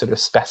trying to sort of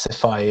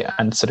specify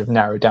and sort of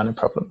narrow down a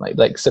problem.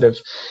 Like sort of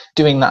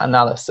doing that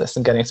analysis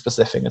and getting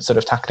specific and sort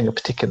of tackling a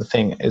particular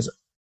thing is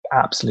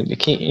absolutely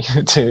key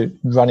to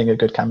running a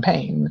good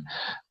campaign.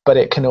 But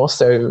it can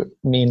also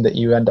mean that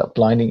you end up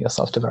blinding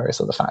yourself to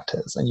various other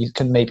factors. And you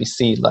can maybe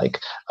see like,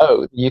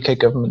 oh, the UK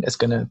government is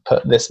going to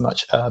put this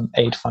much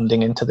aid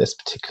funding into this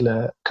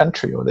particular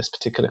country or this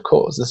particular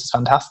cause. This is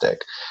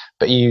fantastic.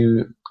 But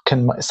you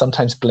can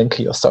sometimes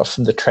blinker yourself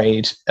from the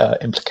trade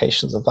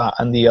implications of that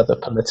and the other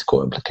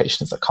political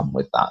implications that come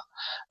with that.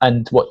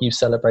 And what you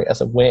celebrate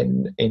as a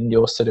win in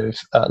your sort of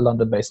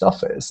London-based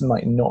office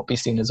might not be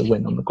seen as a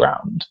win on the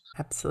ground.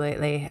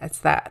 Absolutely. It's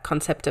that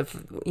concept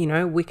of, you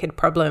know, wicked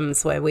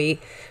problems where we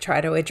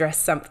try to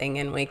address something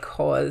and we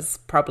cause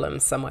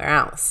problems somewhere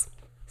else.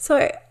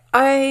 So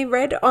I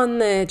read on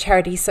the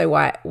Charity So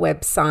White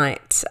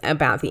website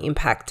about the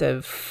impact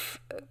of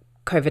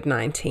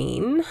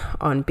COVID-19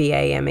 on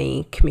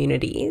BAME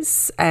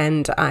communities,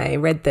 and I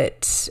read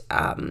that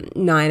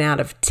 9 out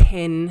of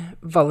 10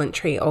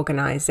 voluntary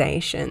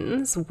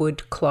organisations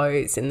would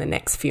close in the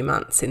next few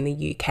months in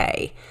the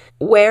UK.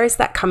 Where is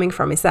that coming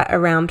from? Is that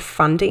around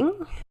funding?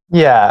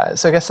 Yeah,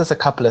 so I guess there's a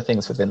couple of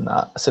things within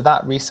that. So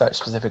that research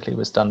specifically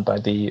was done by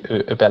the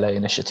Ubele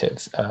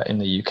Initiative in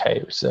the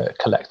UK, which is a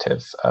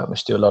collective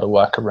which do a lot of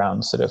work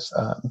around sort of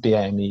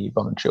BAME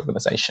voluntary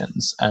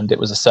organisations. And it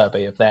was a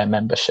survey of their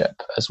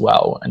membership as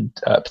well, and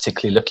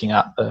particularly looking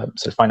at the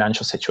sort of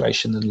financial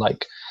situation and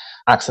like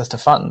access to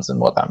funds and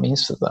what that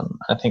means for them.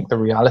 I think the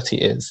reality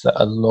is that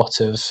a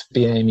lot of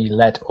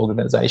BAME-led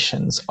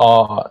organisations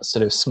are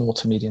sort of small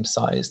to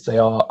medium-sized. They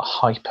are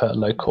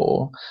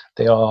hyper-local.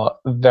 They are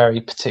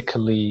very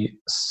particularly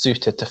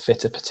suited to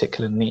fit a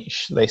particular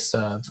niche. They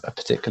serve a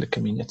particular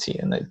community,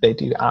 and they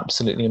do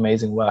absolutely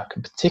amazing work,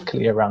 and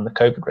particularly around the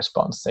COVID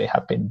response, they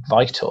have been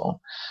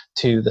vital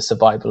to the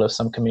survival of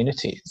some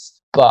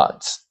communities.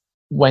 But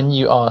when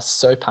you are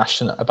so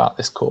passionate about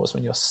this cause,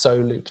 when you're so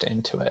looped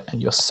into it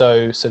and you're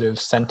so sort of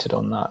centered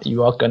on that,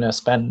 you are going to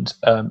spend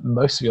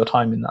most of your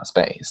time in that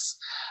space.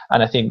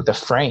 And I think the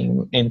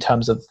frame in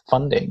terms of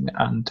funding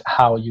and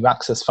how you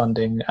access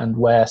funding and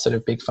where sort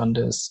of big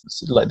funders,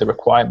 like the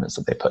requirements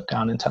that they put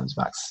down in terms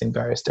of accessing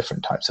various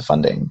different types of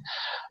funding,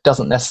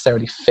 doesn't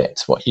necessarily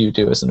fit what you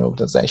do as an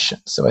organization.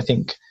 So I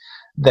think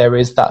there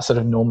is that sort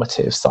of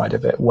normative side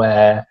of it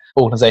where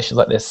organizations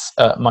like this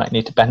might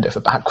need to bend over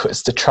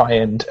backwards to try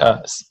and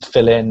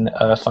fill in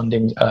a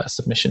funding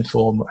submission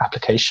form or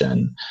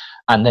application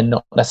and then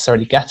not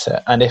necessarily get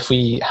it. And if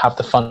we have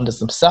the funders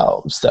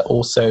themselves that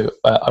also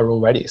are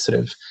already sort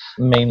of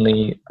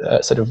mainly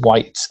sort of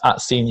white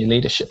at senior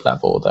leadership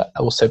level that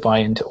also buy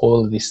into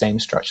all of these same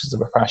structures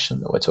of oppression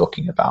that we're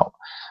talking about,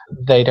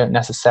 they don't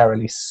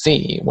necessarily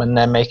see when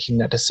they're making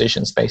their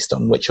decisions based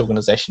on which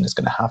organization is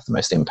going to have the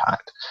most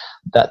impact,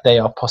 that they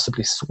are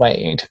possibly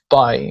swayed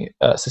by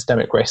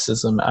systemic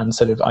racism and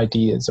sort of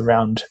ideas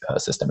around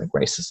systemic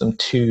racism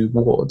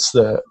towards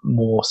the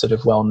more sort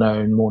of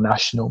well-known, more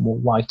national, more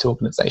white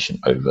organization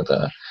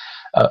over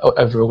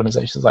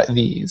organizations like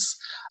these.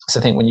 So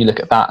I think when you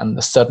look at that and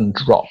the sudden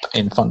drop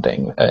in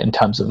funding in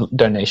terms of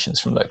donations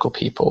from local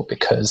people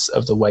because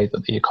of the way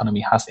that the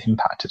economy has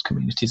impacted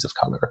communities of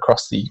colour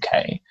across the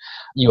UK,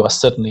 you are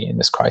suddenly in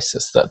this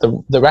crisis that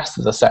the rest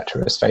of the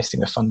sector is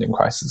facing a funding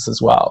crisis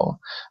as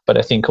well. But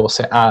I think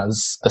also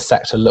as the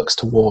sector looks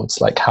towards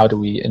like how do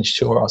we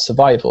ensure our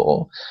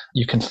survival,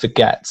 you can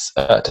forget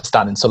to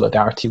stand in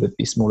solidarity with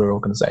these smaller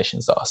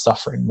organisations that are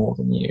suffering more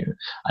than you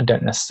and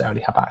don't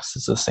necessarily have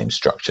access to the same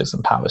structures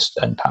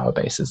and power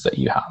bases that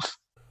you have.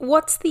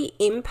 What's the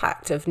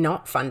impact of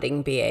not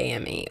funding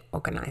BAME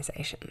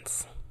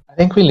organisations? I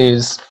think we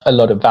lose a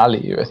lot of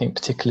value. I think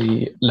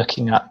particularly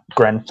looking at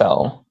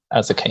Grenfell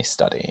as a case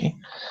study,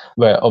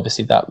 where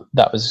obviously that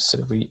was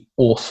sort of really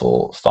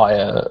awful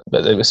fire,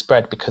 but it was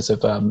spread because of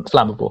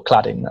flammable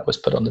cladding that was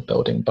put on the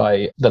building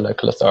by the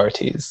local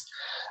authorities.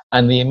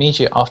 And the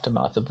immediate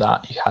aftermath of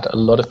that, you had a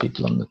lot of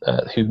people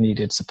who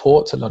needed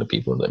support, a lot of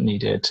people that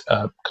needed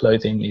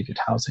clothing, needed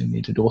housing,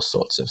 needed all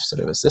sorts of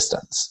sort of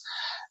assistance.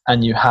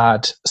 And you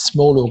had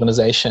small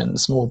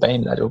organizations, small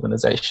BAME-led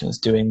organizations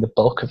doing the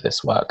bulk of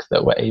this work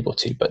that were able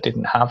to, but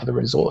didn't have the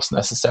resource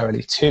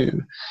necessarily to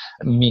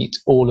meet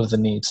all of the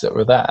needs that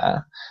were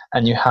there.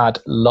 And you had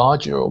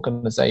larger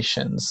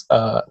organizations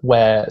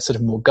where sort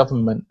of more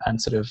government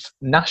and sort of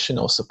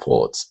national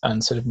support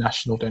and sort of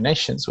national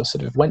donations were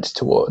sort of went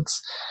towards,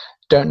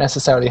 don't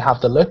necessarily have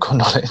the local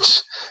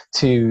knowledge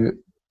to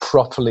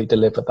properly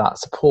deliver that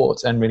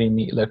support and really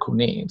meet local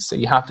needs. So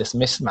you have this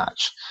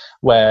mismatch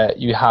where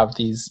you have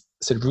these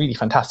sort of really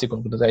fantastic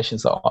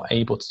organizations that are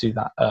able to do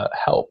that,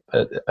 help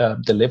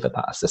deliver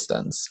that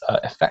assistance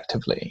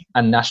effectively,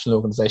 and national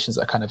organizations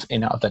that are kind of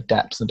in out of their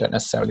depths and don't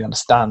necessarily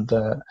understand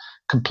the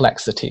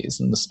complexities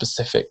and the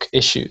specific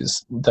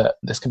issues that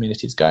this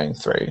community is going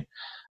through.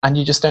 And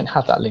you just don't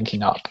have that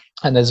linking up.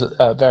 And there's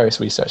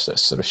various research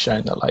that's sort of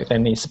shown that like there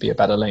needs to be a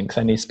better link.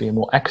 There needs to be a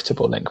more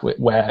equitable link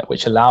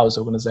which allows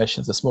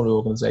organizations, the smaller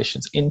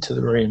organizations, into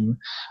the room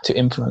to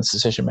influence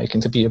decision making,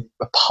 to be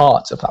a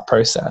part of that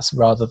process,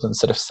 rather than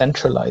sort of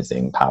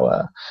centralizing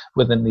power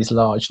within these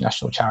large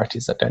national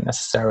charities that don't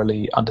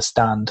necessarily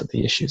understand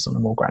the issues on a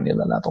more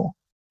granular level.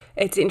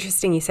 It's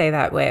interesting you say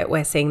that.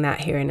 We're seeing that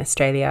here in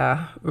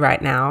Australia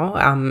right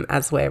now.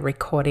 As we're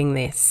recording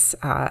this,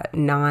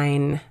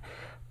 9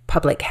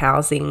 public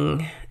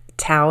housing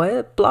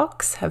tower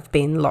blocks have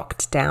been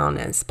locked down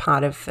as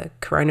part of the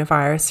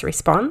coronavirus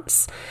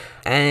response,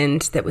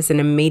 and there was an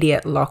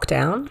immediate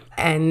lockdown,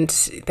 and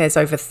there's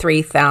over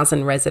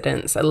 3,000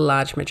 residents, a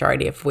large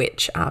majority of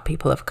which are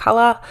people of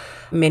colour,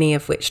 many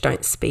of which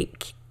don't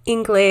speak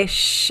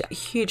English, a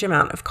huge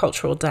amount of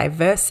cultural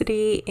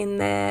diversity in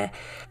there,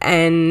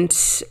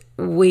 and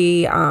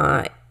we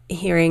are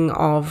hearing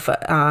of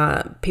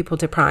people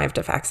deprived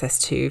of access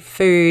to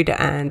food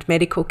and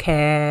medical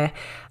care,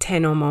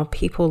 10 or more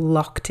people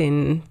locked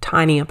in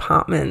tiny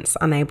apartments,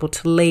 unable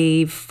to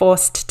leave,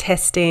 forced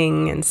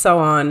testing and so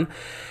on.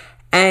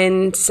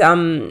 And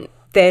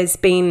there's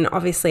been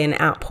obviously an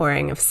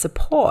outpouring of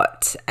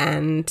support,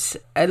 and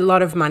a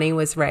lot of money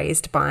was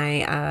raised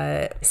by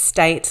a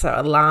state or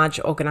a large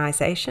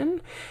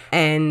organisation,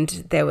 and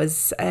there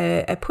was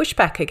a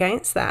pushback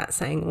against that,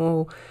 saying,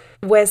 well,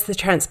 where's the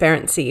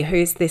transparency?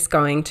 Who's this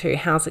going to?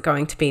 How's it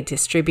going to be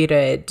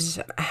distributed?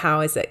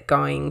 How is it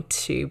going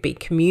to be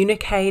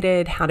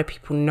communicated? How do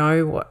people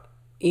know what,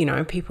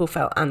 people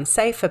felt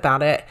unsafe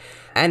about it.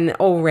 And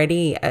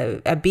already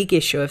a big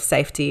issue of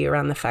safety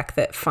around the fact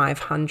that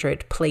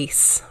 500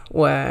 police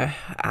were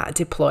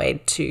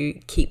deployed to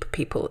keep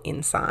people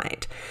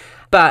inside.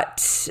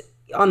 But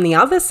on the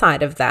other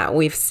side of that,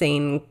 we've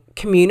seen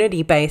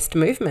community-based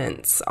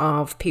movements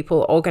of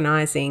people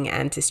organising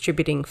and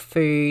distributing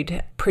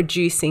food,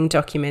 producing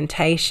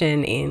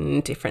documentation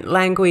in different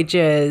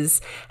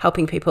languages,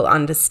 helping people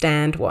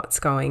understand what's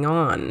going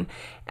on.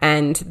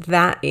 And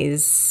that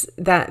is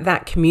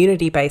that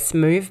community-based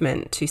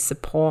movement to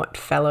support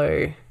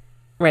fellow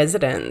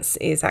residents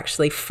is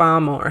actually far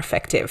more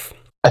effective.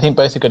 I think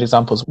both are good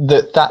examples.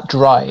 That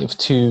drive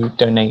to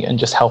donate and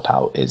just help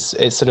out is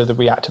sort of the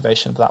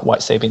reactivation of that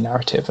white saving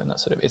narrative, and that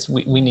sort of is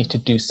we need to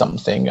do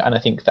something. And I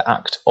think the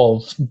act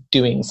of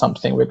doing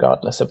something,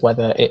 regardless of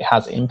whether it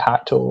has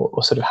impact or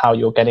sort of how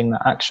you're getting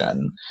that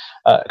action,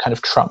 kind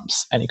of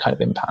trumps any kind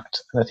of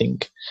impact. And I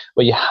think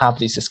where you have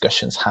these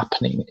discussions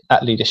happening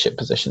at leadership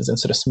positions in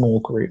sort of small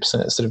groups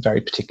and it's sort of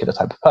very particular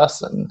type of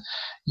person,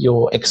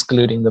 you're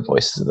excluding the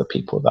voices of the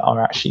people that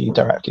are actually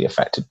directly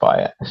affected by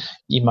it.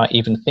 You might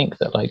even think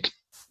that like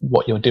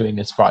what you're doing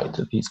is right,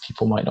 that these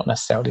people might not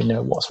necessarily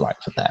know what's right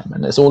for them.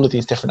 And there's all of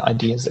these different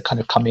ideas that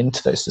kind of come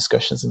into those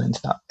discussions and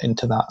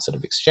into that sort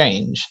of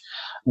exchange,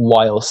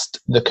 whilst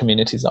the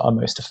communities that are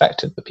most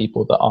affected, the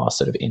people that are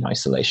sort of in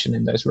isolation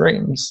in those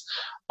rooms,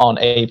 aren't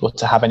able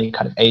to have any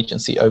kind of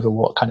agency over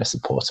what kind of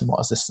support and what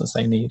assistance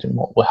they need and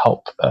what will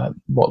help,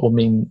 what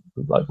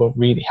will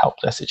really help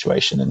their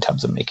situation in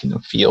terms of making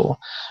them feel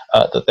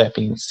that they're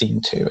being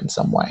seen to in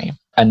some way.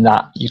 And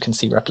that you can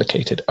see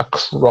replicated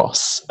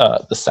across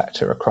the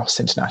sector, across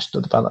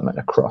international development,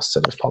 across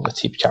sort of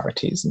poverty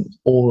charities and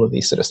all of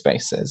these sort of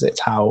spaces. It's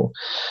how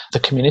the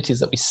communities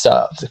that we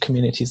serve, the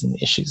communities and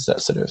the issues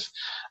that sort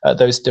of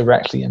those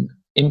directly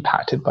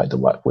impacted by the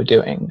work we're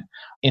doing,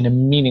 in a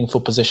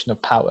meaningful position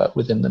of power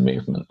within the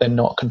movement. They're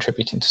not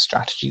contributing to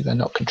strategy, they're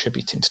not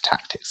contributing to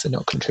tactics, they're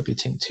not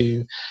contributing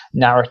to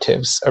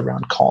narratives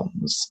around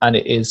comms. And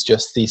it is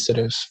just these sort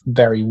of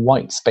very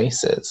white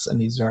spaces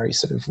and these very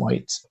sort of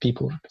white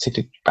people with a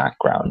particular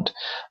background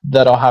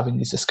that are having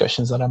these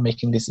discussions, that are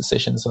making these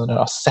decisions, that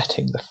are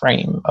setting the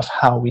frame of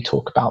how we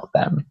talk about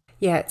them.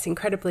 Yeah, it's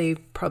incredibly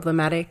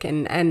problematic,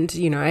 and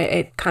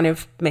it kind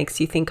of makes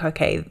you think,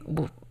 okay,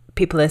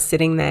 people are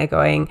sitting there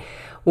going,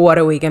 what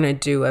are we going to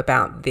do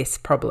about this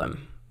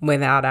problem,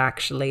 without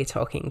actually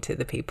talking to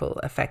the people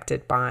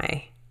affected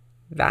by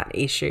that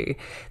issue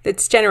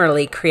that's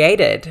generally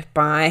created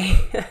by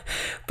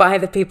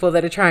the people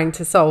that are trying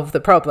to solve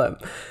the problem.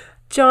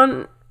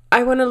 John,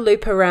 I want to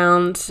loop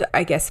around,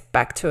 I guess,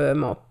 back to a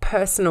more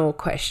personal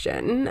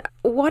question.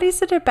 What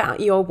is it about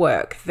your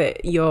work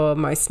that you're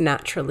most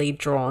naturally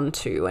drawn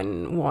to,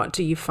 and what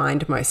do you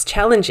find most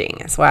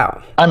challenging as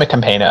well? I'm a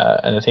campaigner,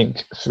 and I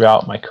think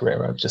throughout my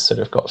career I've just sort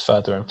of got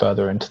further and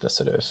further into the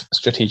sort of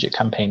strategic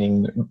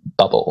campaigning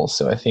bubble.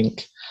 So I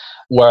think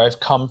where I've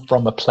come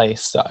from a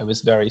place that I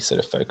was very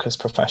sort of focused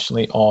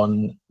professionally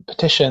on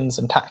petitions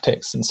and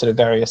tactics and sort of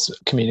various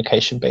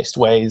communication-based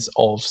ways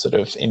of sort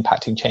of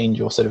impacting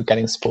change or sort of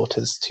getting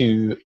supporters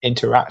to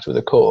interact with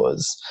a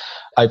cause,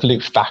 I've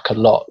looped back a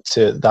lot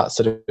to that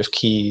sort of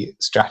key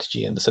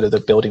strategy and the sort of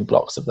the building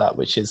blocks of that,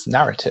 which is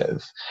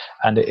narrative.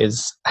 And it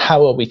is,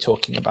 how are we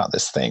talking about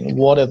this thing?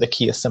 What are the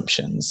key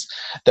assumptions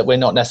that we're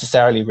not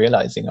necessarily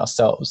realizing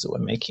ourselves that we're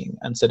making,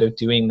 and sort of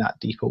doing that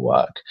deeper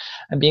work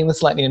and being the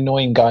slightly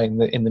annoying guy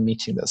in the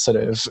meeting that's sort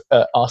of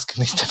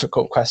asking these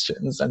difficult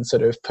questions and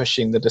sort of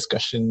pushing the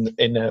discussion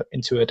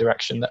into a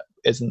direction that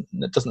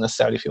doesn't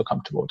necessarily feel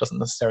comfortable, doesn't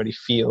necessarily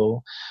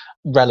feel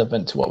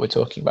relevant to what we're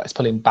talking about. It's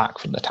pulling back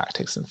from the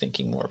tactics and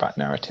thinking more about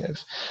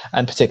narrative,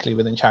 and particularly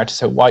within Charity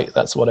So White,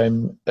 that's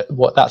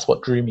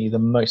what drew me the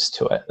most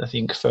to it. I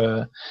think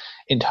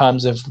in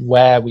terms of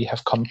where we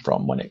have come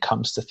from when it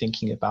comes to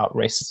thinking about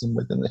racism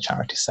within the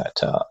charity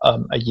sector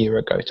a year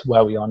ago to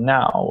where we are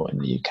now in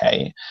the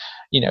UK,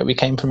 we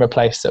came from a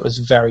place that was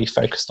very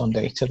focused on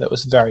data, that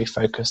was very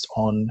focused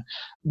on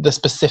the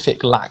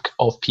specific lack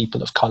of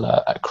people of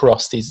colour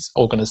across these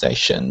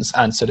organisations,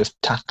 and sort of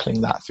tackling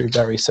that through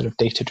very sort of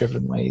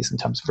data-driven ways in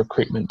terms of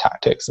recruitment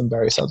tactics and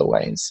various other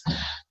ways,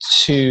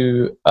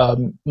 to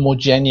more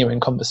genuine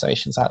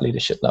conversations at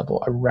leadership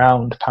level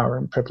around power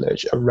and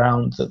privilege,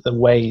 around the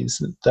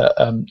ways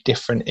that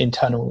different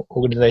internal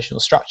organisational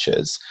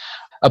structures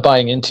are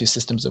buying into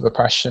systems of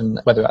oppression,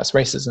 whether that's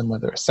racism,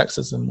 whether it's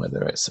sexism,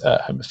 whether it's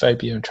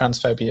homophobia and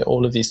transphobia.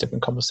 All of these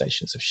different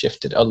conversations have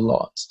shifted a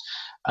lot.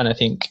 And I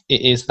think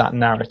it is that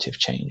narrative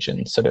change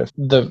and sort of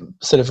the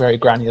sort of very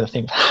granular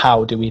thing,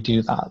 how do we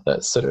do that,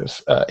 that's sort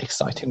of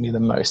exciting me the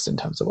most in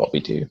terms of what we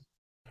do.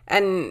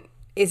 And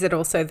Is it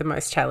also the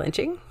most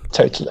challenging?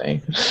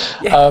 Totally.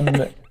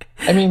 Yeah.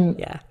 I mean,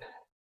 Yeah.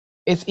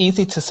 it's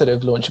easy to sort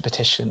of launch a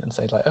petition and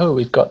say like, oh,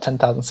 we've got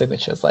 10,000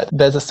 signatures. Like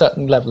there's a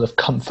certain level of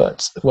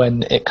comfort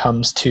when it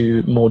comes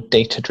to more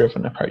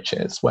data-driven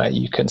approaches where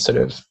you can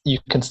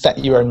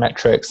set your own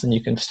metrics and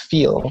you can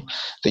feel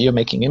that you're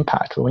making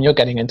impact. But when you're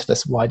getting into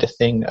this wider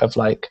thing of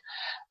like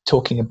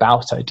talking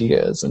about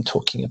ideas and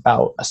talking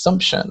about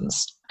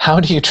assumptions, how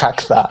do you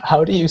track that?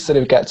 How do you sort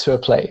of get to a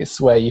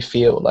place where you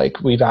feel like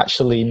we've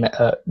actually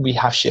we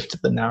have shifted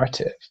the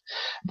narrative?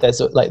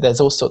 There's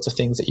all sorts of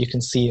things that you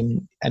can see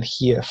and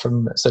hear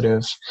from sort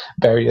of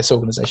various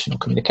organizational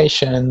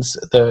communications,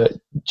 the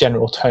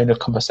general tone of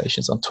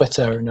conversations on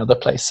Twitter and other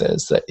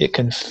places, that it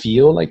can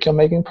feel like you're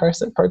making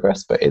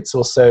progress, but it's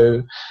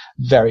also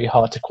very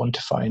hard to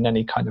quantify in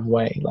any kind of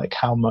way. Like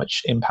how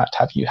much impact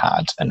have you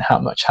had and how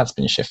much has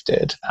been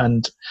shifted,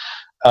 and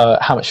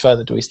how much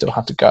further do we still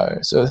have to go?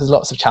 So there's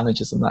lots of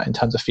challenges in that, in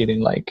terms of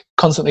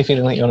constantly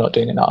feeling like you're not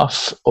doing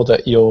enough, or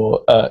that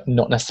you're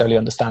not necessarily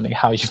understanding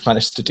how you've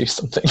managed to do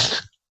something.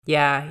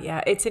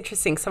 Yeah. It's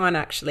interesting. Someone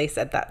actually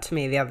said that to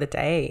me the other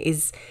day.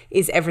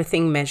 Is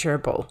everything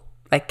measurable?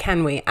 Like,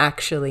 can we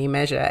actually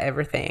measure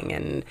everything?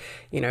 And,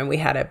 we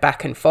had a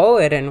back and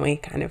forward, and we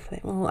kind of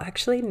think, well,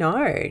 actually,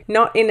 no,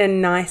 not in a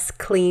nice,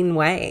 clean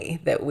way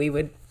that we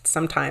would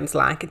sometimes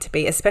like it to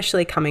be,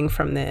 especially coming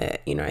from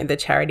the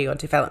charity or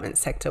development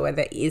sector, where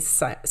there is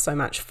so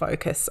much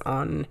focus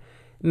on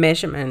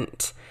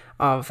measurement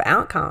of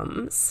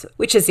outcomes,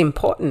 which is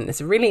important.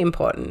 It's really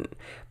important,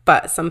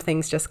 but some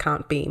things just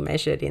can't be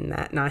measured in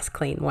that nice,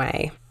 clean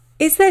way.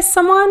 Is there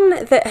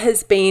someone that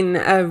has been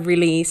a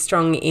really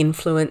strong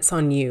influence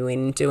on you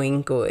in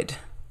doing good?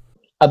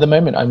 At the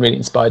moment, I'm really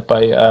inspired by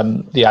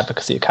the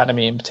Advocacy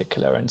Academy in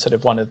particular, and sort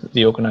of one of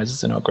the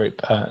organisers in our group,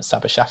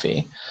 Saba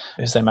Shafi,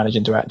 who's their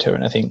managing director.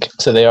 And I think,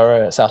 so they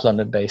are a South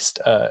London-based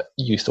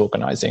youth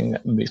organising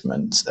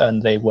movement,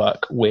 and they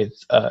work with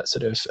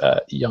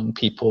young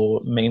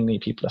people, mainly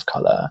people of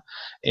colour,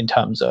 in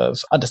terms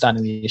of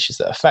understanding the issues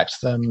that affect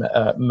them,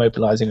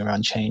 mobilising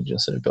around change, and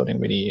sort of building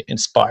really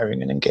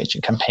inspiring and engaging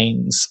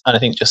campaigns. And I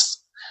think just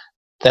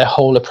their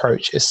whole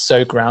approach is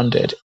so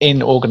grounded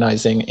in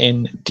organising,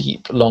 in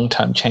deep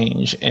long-term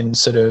change, in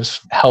sort of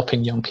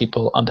helping young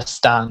people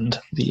understand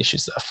the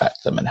issues that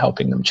affect them and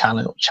helping them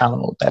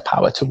channel their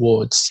power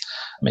towards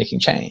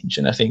making change.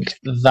 And I think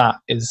that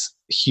is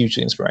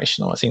hugely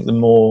inspirational. I think the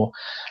more,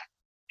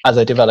 as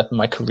I develop in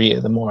my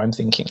career, the more I'm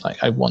thinking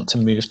like I want to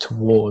move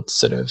towards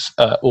sort of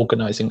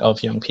organising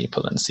of young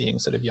people and seeing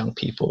sort of young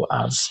people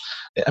as,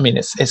 I mean,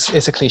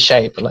 it's a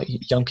cliche, but like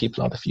young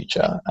people are the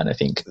future. And I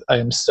think I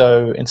am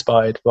so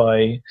inspired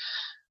by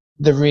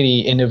the really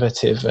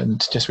innovative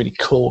and just really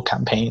cool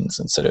campaigns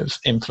and sort of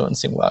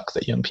influencing work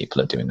that young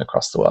people are doing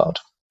across the world.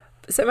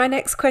 So my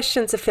next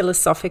question's a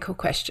philosophical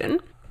question.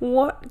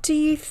 What do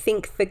you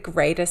think the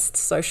greatest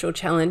social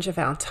challenge of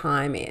our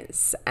time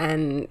is?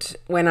 And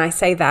when I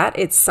say that,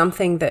 it's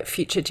something that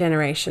future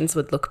generations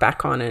would look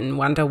back on and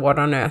wonder what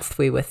on earth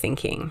we were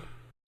thinking.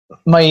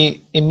 My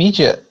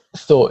immediate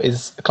thought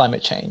is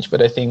climate change,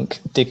 but I think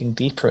digging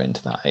deeper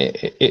into that,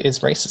 it is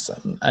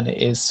racism, and it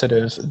is sort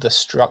of the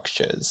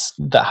structures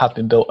that have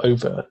been built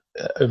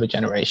over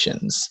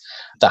generations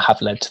that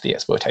have led to the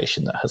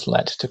exploitation that has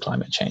led to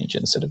climate change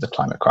and sort of the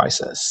climate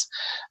crisis.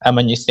 And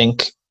when you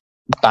think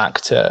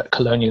back to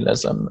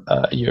colonialism,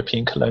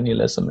 European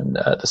colonialism in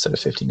the sort of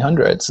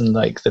 1500s, and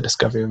like the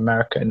discovery of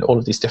America and all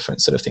of these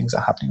different sort of things that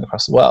are happening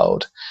across the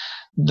world,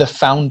 the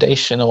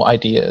foundational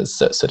ideas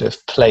that sort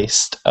of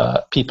placed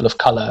people of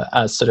color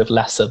as sort of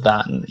lesser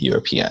than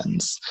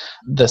Europeans,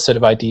 the sort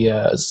of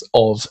ideas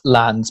of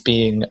lands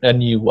being a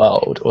new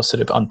world or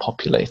sort of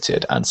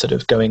unpopulated and sort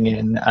of going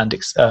in and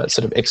sort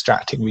of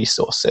extracting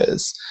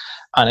resources.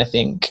 And I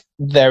think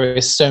there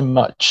is so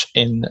much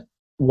in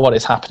what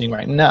is happening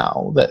right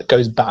now that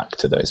goes back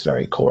to those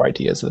very core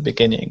ideas at the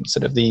beginning,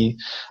 sort of the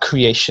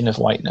creation of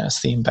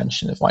whiteness, the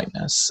invention of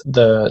whiteness,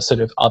 the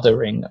sort of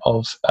othering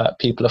of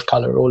people of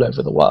color all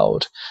over the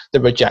world, the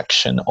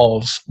rejection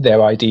of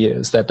their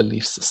ideas, their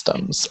belief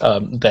systems,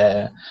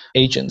 their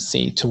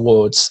agency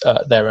towards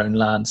their own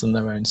lands and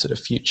their own sort of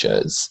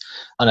futures.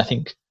 And I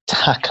think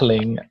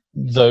tackling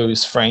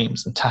those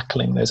frames and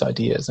tackling those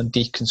ideas and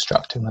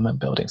deconstructing them and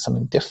building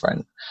something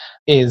different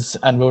is,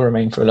 and will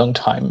remain for a long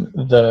time,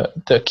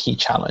 the key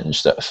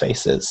challenge that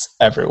faces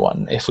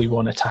everyone if we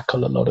want to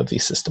tackle a lot of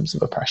these systems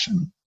of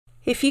oppression.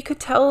 If you could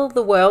tell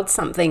the world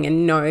something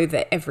and know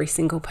that every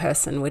single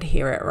person would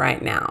hear it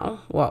right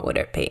now, what would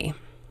it be?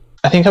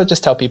 I think I would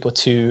just tell people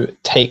to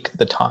take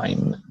the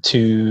time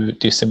to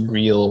do some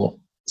real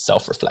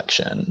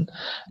self-reflection,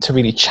 to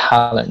really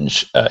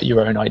challenge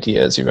your own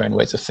ideas, your own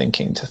ways of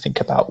thinking, to think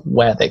about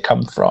where they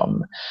come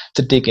from,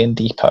 to dig in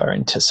deeper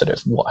into sort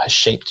of what has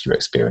shaped your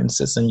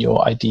experiences and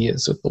your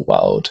ideas of the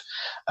world.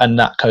 And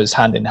that goes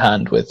hand in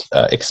hand with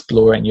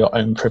exploring your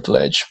own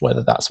privilege,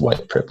 whether that's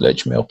white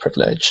privilege, male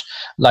privilege,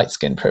 light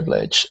skin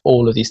privilege,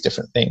 all of these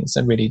different things,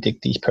 and really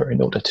dig deeper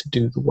in order to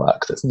do the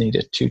work that's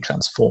needed to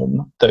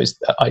transform those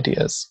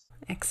ideas.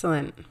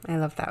 Excellent. I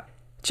love that.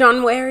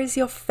 John, where is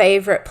your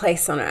favourite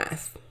place on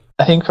earth?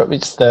 I think probably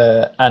just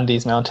the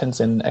Andes Mountains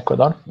in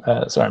Ecuador.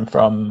 That's where I'm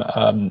from.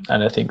 And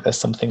I think there's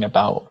something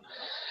about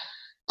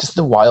just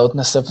the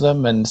wildness of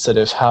them and sort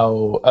of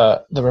how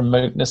the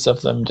remoteness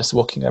of them, just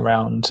walking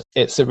around.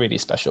 It's a really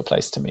special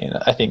place to me.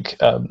 And I think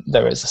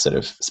there is a sort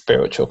of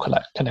spiritual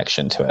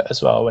connection to it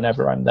as well.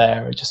 Whenever I'm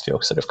there, I just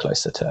feel sort of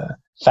closer to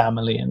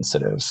family and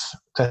sort of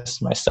close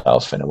to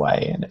myself in a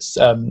way. And it's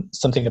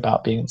something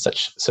about being in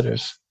such sort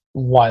of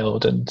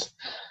wild and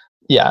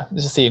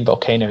just seeing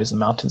volcanoes and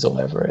mountains all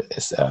over it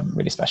is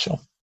really special.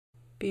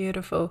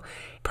 Beautiful.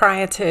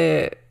 Prior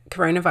to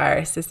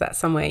coronavirus, is that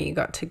somewhere you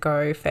got to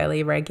go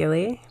fairly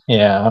regularly?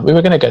 Yeah, we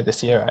were going to go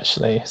this year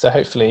actually. So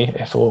hopefully,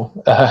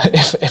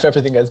 if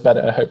everything goes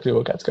better, hopefully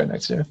we'll get to go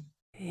next year.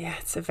 Yeah,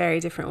 it's a very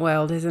different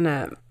world, isn't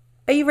it?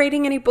 Are you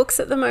reading any books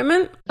at the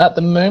moment? At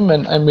the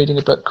moment, I'm reading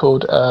a book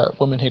called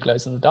Woman Who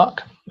Glows in the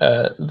Dark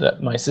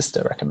that my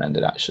sister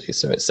recommended, actually.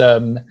 So it's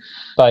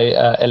by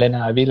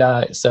Elena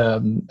Avila.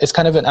 It's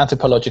kind of an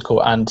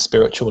anthropological and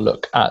spiritual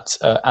look at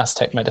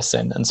Aztec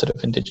medicine and sort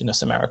of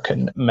indigenous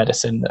American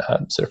medicine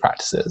sort of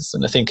practices.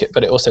 And I think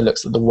but it also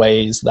looks at the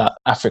ways that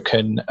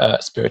African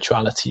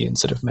spirituality and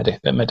sort of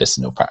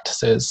medicinal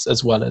practices,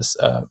 as well as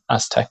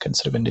Aztec and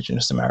sort of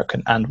indigenous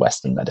American and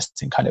Western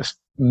medicine kind of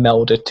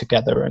melded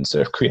together and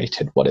sort of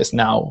created what is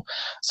now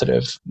sort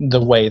of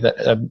the way that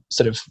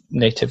sort of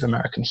Native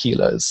American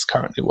healers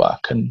currently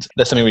work. And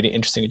there's something really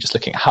interesting in just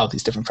looking at how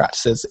these different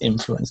practices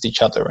influenced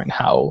each other and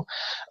how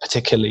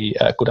particularly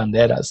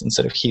curanderas and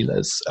sort of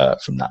healers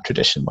from that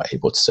tradition were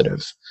able to sort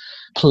of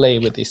play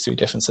with these three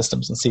different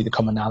systems and see the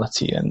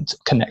commonality and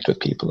connect with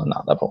people on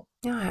that level.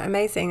 Oh,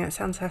 amazing. That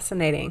sounds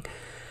fascinating.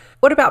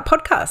 What about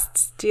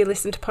podcasts? Do you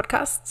listen to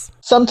podcasts?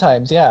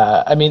 Sometimes,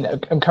 yeah. I mean,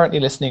 I'm currently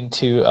listening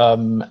to,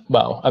 I'm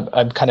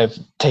kind of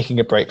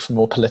taking a break from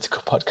more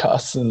political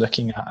podcasts and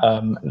looking at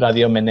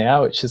Radio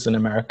Menea, which is an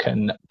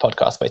American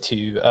podcast by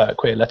two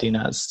queer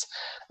Latinas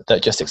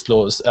that just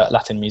explores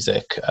Latin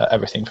music,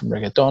 everything from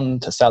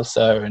reggaeton to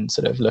salsa, and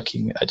sort of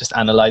looking at just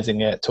analyzing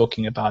it,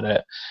 talking about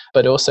it,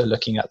 but also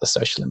looking at the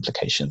social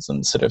implications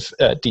and sort of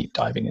deep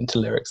diving into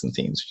lyrics and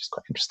themes, which is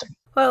quite interesting.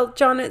 Well,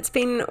 John, it's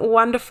been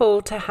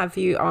wonderful to have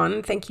you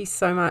on. Thank you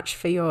so much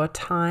for your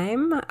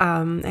time.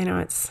 I know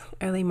it's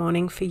early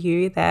morning for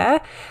you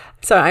there.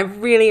 So I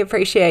really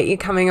appreciate you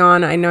coming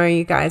on. I know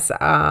you guys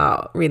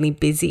are really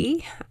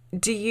busy.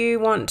 Do you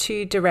want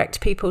to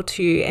direct people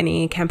to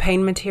any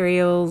campaign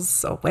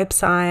materials or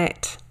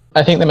website?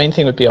 I think the main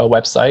thing would be our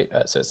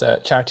website. So it's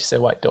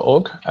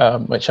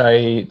charitysowhite.org, which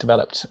I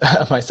developed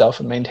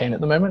myself and maintain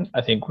at the moment. I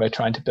think we're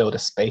trying to build a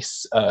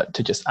space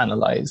to just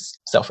analyze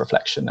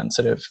self-reflection and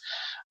sort of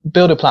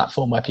build a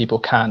platform where people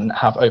can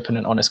have open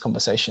and honest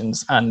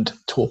conversations and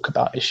talk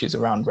about issues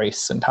around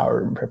race and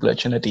power and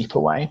privilege in a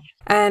deeper way.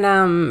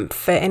 And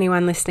for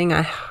anyone listening,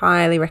 I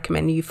highly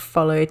recommend you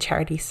follow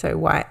Charity So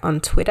White on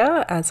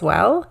Twitter as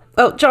well.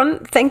 Well,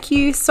 John, thank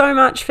you so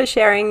much for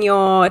sharing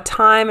your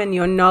time and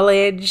your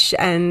knowledge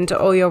and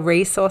all your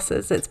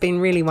resources. It's been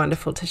really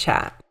wonderful to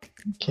chat.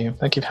 Thank you.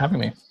 Thank you for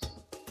having me.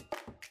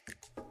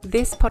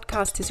 This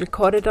podcast is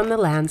recorded on the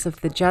lands of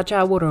the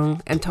Jaja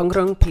Wurrung and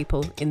Tongrong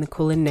people in the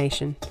Kulin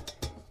Nation.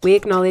 We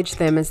acknowledge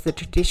them as the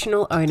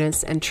traditional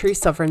owners and true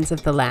sovereigns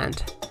of the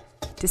land.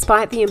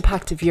 Despite the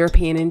impact of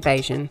European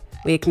invasion,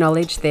 we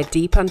acknowledge their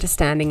deep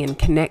understanding and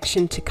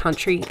connection to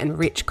country and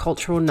rich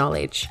cultural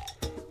knowledge.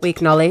 We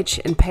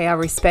acknowledge and pay our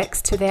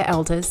respects to their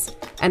elders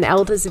and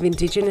elders of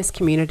Indigenous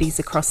communities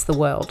across the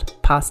world,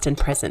 past and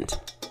present.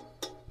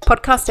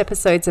 Podcast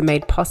episodes are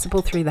made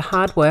possible through the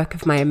hard work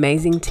of my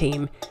amazing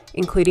team,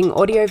 including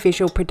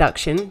audiovisual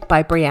production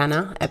by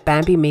Brianna at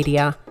Bambi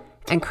Media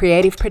and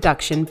creative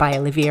production by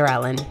Olivia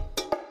Allen. Do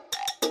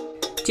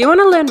you want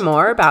to learn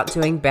more about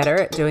doing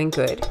better at doing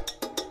good?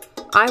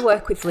 I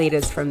work with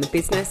leaders from the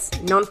business,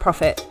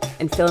 non-profit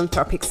and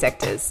philanthropic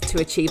sectors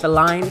to achieve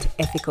aligned,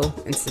 ethical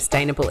and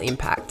sustainable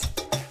impact.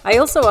 I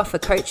also offer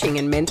coaching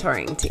and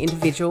mentoring to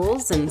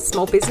individuals and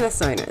small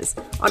business owners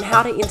on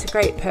how to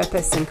integrate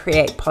purpose and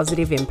create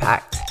positive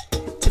impact.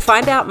 To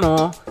find out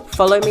more,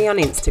 follow me on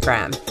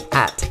Instagram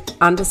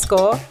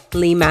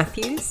 @_Lee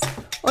Matthews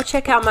or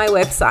check out my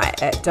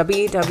website at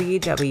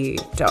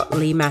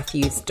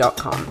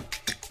www.leematthews.com.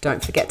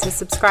 Don't forget to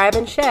subscribe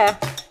and share.